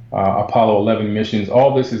Surveyor, Apollo 11 missions.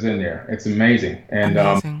 All this is in there. It's amazing. And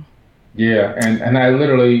amazing. And I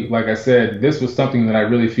literally, like I said, this was something that I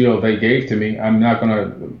really feel they gave to me. I'm not going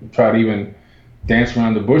to try to even dance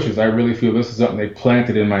around the bushes. I really feel this is something they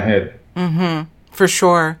planted in my head. Mm-hmm. For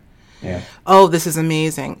sure. Yeah. Oh, this is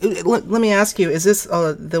amazing. Let me ask you, is this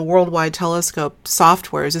the Worldwide Telescope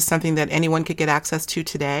software? Is this something that anyone could get access to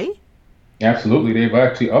today? Absolutely. They've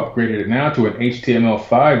actually upgraded it now to an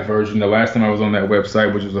HTML5 version the last time I was on that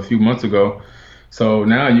website, which was a few months ago. So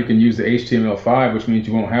now you can use the HTML5, which means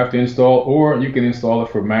you won't have to install, or you can install it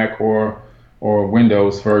for Mac or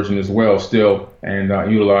Windows version as well still, and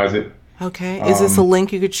utilize it. Okay. Is this a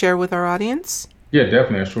link you could share with our audience? Yeah,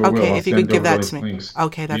 definitely. I sure will. Okay, if you could give that to me. Links.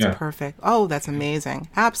 Okay, that's perfect. Oh, that's amazing.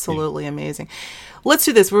 Absolutely amazing. let's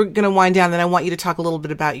do this. We're going to wind down, then I want you to talk a little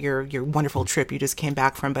bit about your wonderful trip you just came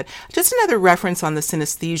back from. But just another reference on the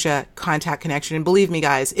synesthesia contact connection. And believe me,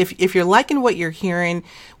 guys, if you're liking what you're hearing,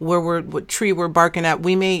 what tree we're barking at,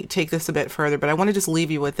 we may take this a bit further. But I want to just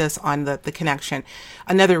leave you with this on the connection.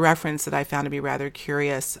 Another reference that I found to be rather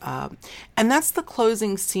curious, and that's the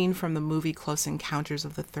closing scene from the movie Close Encounters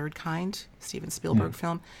of the Third Kind, Steven Spielberg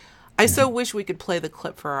film. I so wish we could play the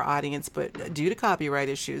clip for our audience, but due to copyright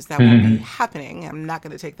issues, that won't be happening. I'm not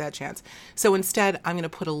going to take that chance. So instead, I'm going to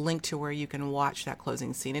put a link to where you can watch that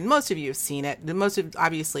closing scene. And most of you have seen it.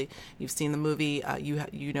 Obviously, you've seen the movie.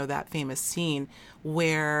 You know that famous scene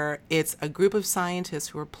where it's a group of scientists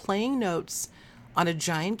who are playing notes on a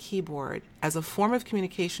giant keyboard as a form of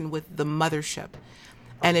communication with the mothership.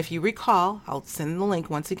 And if you recall, I'll send the link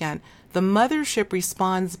once again, the mothership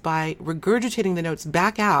responds by regurgitating the notes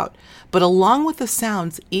back out, but along with the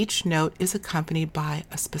sounds, each note is accompanied by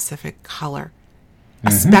a specific color,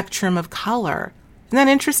 a spectrum of color. Isn't that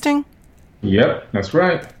interesting? Yep, that's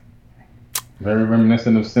right. Very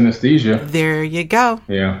reminiscent of synesthesia. There you go.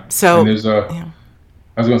 Yeah. So, and there's I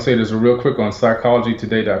was going to say, there's a real quick on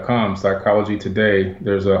psychologytoday.com, Psychology Today.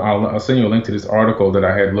 I'll send you a link to this article that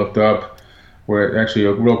I had looked up, where actually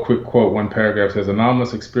a real quick quote, one paragraph says,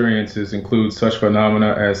 anomalous experiences include such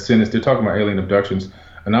phenomena as they're talking about alien abductions.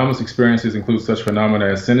 Anomalous experiences include such phenomena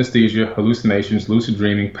as synesthesia, hallucinations, lucid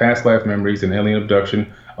dreaming, past life memories, and alien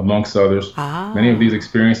abduction, amongst others. Many of these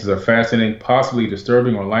experiences are fascinating, possibly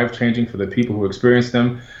disturbing or life-changing for the people who experience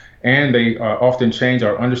them, and they often change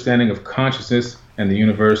our understanding of consciousness and the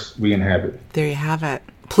universe we inhabit. There you have it.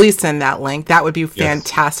 Please send that link. That would be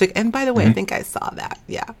fantastic. Yes. And by the way, I think I saw that.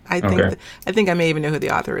 Yeah, I think I may even know who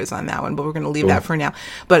the author is on that one, but we're going to leave that for now.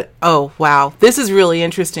 But oh wow, this is really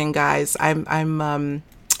interesting, guys. I'm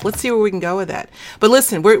let's see where we can go with it. But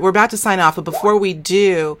listen, we're about to sign off. But before we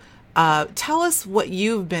do, tell us what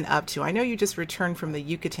you've been up to. I know you just returned from the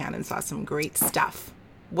Yucatan and saw some great stuff.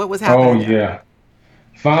 What was happening? Oh yeah.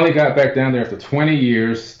 Finally got back down there after 20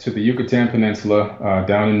 years to the Yucatan Peninsula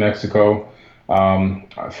down in Mexico.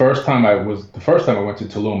 The first time I went to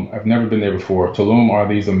Tulum. I've never been there before. Tulum are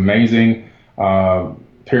these amazing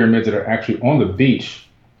pyramids that are actually on the beach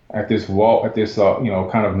at this wall,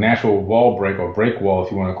 kind of natural wall break or break wall,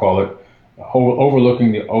 if you want to call it,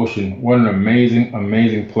 overlooking the ocean. What an amazing,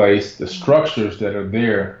 amazing place. The structures that are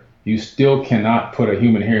there, you still cannot put a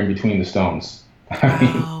human hair in between the stones.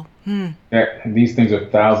 Wow. These things are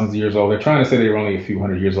thousands of years old. They're trying to say they were only a few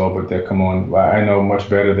hundred years old, but come on, I know much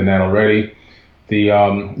better than that already.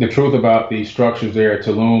 The truth about the structures there at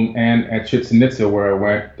Tulum and at Chichen Itza, where I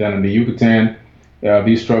went down in the Yucatan,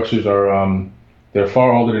 these structures are they're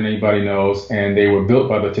far older than anybody knows, and they were built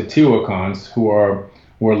by the Teotihuacans, who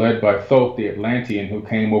were led by Thoth the Atlantean, who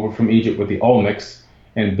came over from Egypt with the Olmecs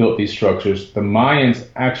and built these structures. The Mayans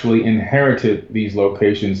actually inherited these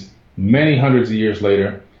locations many hundreds of years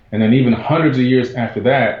later, and then even hundreds of years after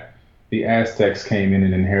that, the Aztecs came in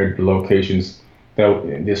and inherited the locations.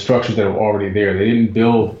 The structures that were already there. They didn't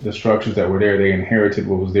build the structures that were there. They inherited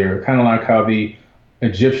what was there. Kind of like how the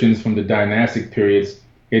Egyptians from the dynastic periods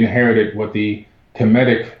inherited what the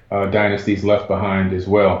Kemetic dynasties left behind as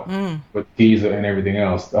well, with Giza and everything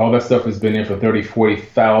else. All that stuff has been there for 30,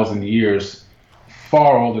 40,000 years,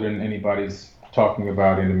 far older than anybody's talking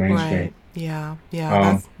about in the mainstream. Right. Yeah.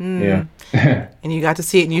 Yeah. And you got to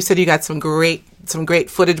see it, and you said you got some great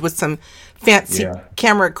footage with some fancy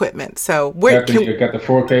camera equipment. So got the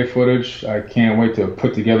 4K footage. I can't wait to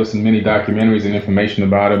put together some mini documentaries and information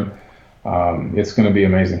about them. It's going to be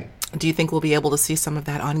amazing. Do you think we'll be able to see some of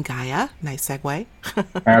that on Gaia? Nice segue.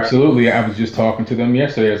 Absolutely. I was just talking to them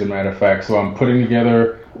yesterday, as a matter of fact. So I'm putting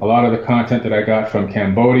together a lot of the content that I got from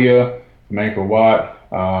Cambodia, from Angkor Wat,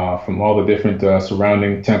 from all the different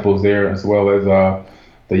surrounding temples there, as well as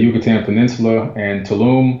the Yucatan Peninsula and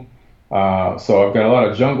Tulum. So I've got a lot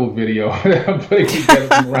of jungle video that I'm putting together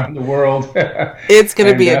from around the world. It's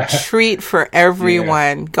going to be a treat for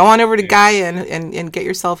everyone. Yeah. Go on over to Gaia and get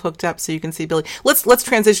yourself hooked up so you can see Billy. Let's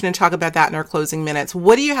transition and talk about that in our closing minutes.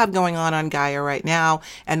 What do you have going on Gaia right now,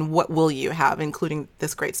 and what will you have, including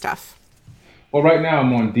this great stuff? Well, right now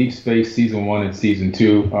I'm on Deep Space Season 1 and Season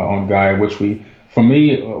 2 on Gaia, I'm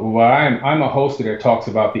a host that talks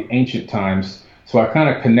about the ancient times. So I kind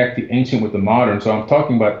of connect the ancient with the modern. So I'm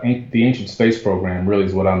talking about the ancient space program, really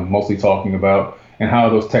is what I'm mostly talking about, and how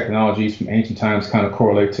those technologies from ancient times kind of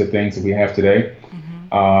correlate to things that we have today.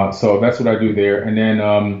 So that's what I do there. And then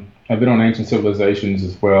I've been on Ancient Civilizations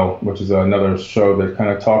as well, which is another show that kind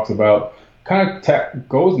of talks about,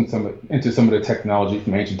 goes into some of the technology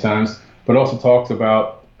from ancient times, but also talks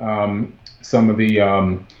about some of the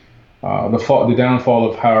the downfall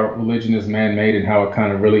of how religion is man-made and how it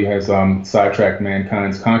kind of really has sidetracked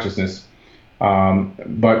mankind's consciousness.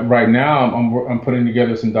 But right now, I'm putting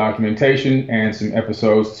together some documentation and some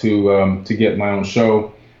episodes to get my own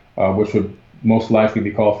show, which would most likely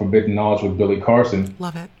be called Forbidden Knowledge with Billy Carson.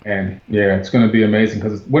 Love it. And yeah, it's going to be amazing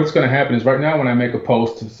because what's going to happen is right now when I make a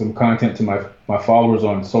post, some content to my followers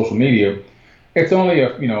on social media, it's only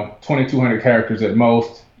 2,200 characters at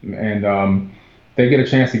most, and they get a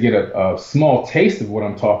chance to get a small taste of what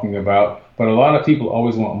I'm talking about. But a lot of people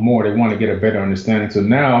always want more. They want to get a better understanding. So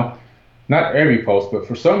now, not every post, but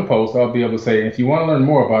for some posts, I'll be able to say, if you want to learn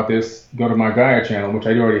more about this, go to my Gaia channel, which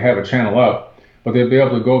I already have a channel up. But they'll be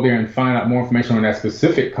able to go there and find out more information on that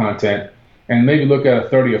specific content and maybe look at a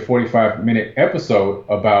 30 or 45-minute episode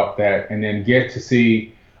about that and then get to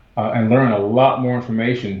see and learn a lot more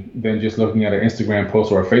information than just looking at an Instagram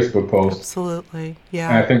post or a Facebook post. Absolutely, yeah.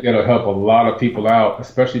 And I think that'll help a lot of people out,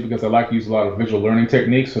 especially because I like to use a lot of visual learning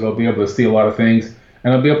techniques, so they'll be able to see a lot of things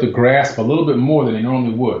and they'll be able to grasp a little bit more than they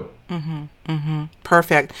normally would.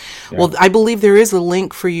 Perfect. Yeah. Well, I believe there is a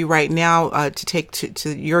link for you right now to take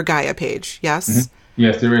to your Gaia page. Yes?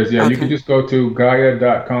 Yes, there is. Yeah, okay. You can just go to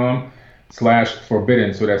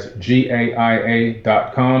gaia.com/forbidden. So that's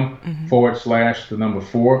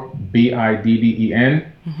GAIA.com/4 BIDDEN.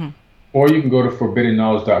 Or you can go to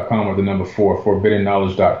forbiddenknowledge.com or the number 4,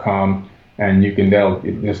 forbiddenknowledge.com. And you can,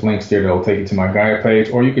 there's links there that'll take you to my Gaia page.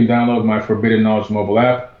 Or you can download my Forbidden Knowledge mobile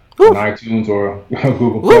app on iTunes or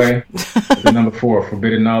Google Play. The number 4,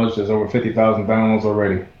 Forbidden Knowledge. There's over 50,000 downloads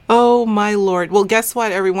already. Oh, my Lord. Well, guess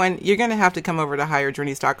what, everyone? You're going to have to come over to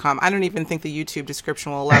higherjourneys.com. I don't even think the YouTube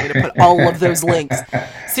description will allow me to put all of those links.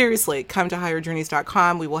 Seriously, come to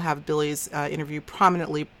higherjourneys.com. We will have Billy's interview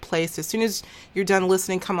prominently placed. As soon as you're done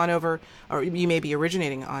listening, come on over, or you may be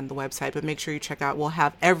originating on the website, but make sure you check out. We'll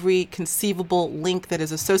have every conceivable link that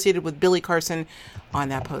is associated with Billy Carson on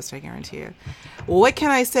that post, I guarantee you. What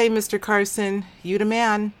can I say, Mr. Carson? You the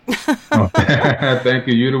man. Thank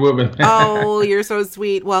you. You the woman. Oh, you're so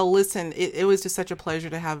sweet. Well, listen, it was just such a pleasure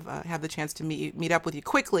to have the chance to meet up with you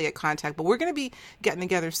quickly at Contact. But we're going to be getting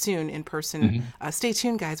together soon in person. Stay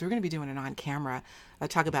tuned, guys. We're going to be doing it on camera.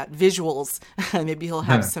 Talk about visuals. Maybe he'll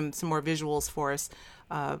have some more visuals for us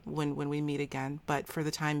when we meet again. But for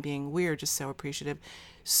the time being, we're just so appreciative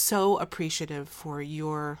for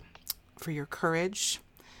your courage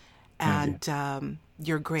and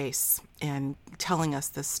your grace in telling us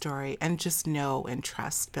this story. And just know and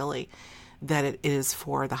trust, Billy, that it is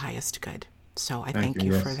for the highest good. So I thank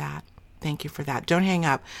you for that. Thank you for that. Don't hang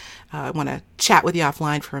up. I want to chat with you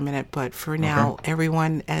offline for a minute, but for now,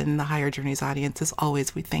 everyone in the Higher Journeys audience, as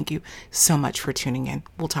always, we thank you so much for tuning in.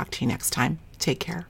 We'll talk to you next time. Take care.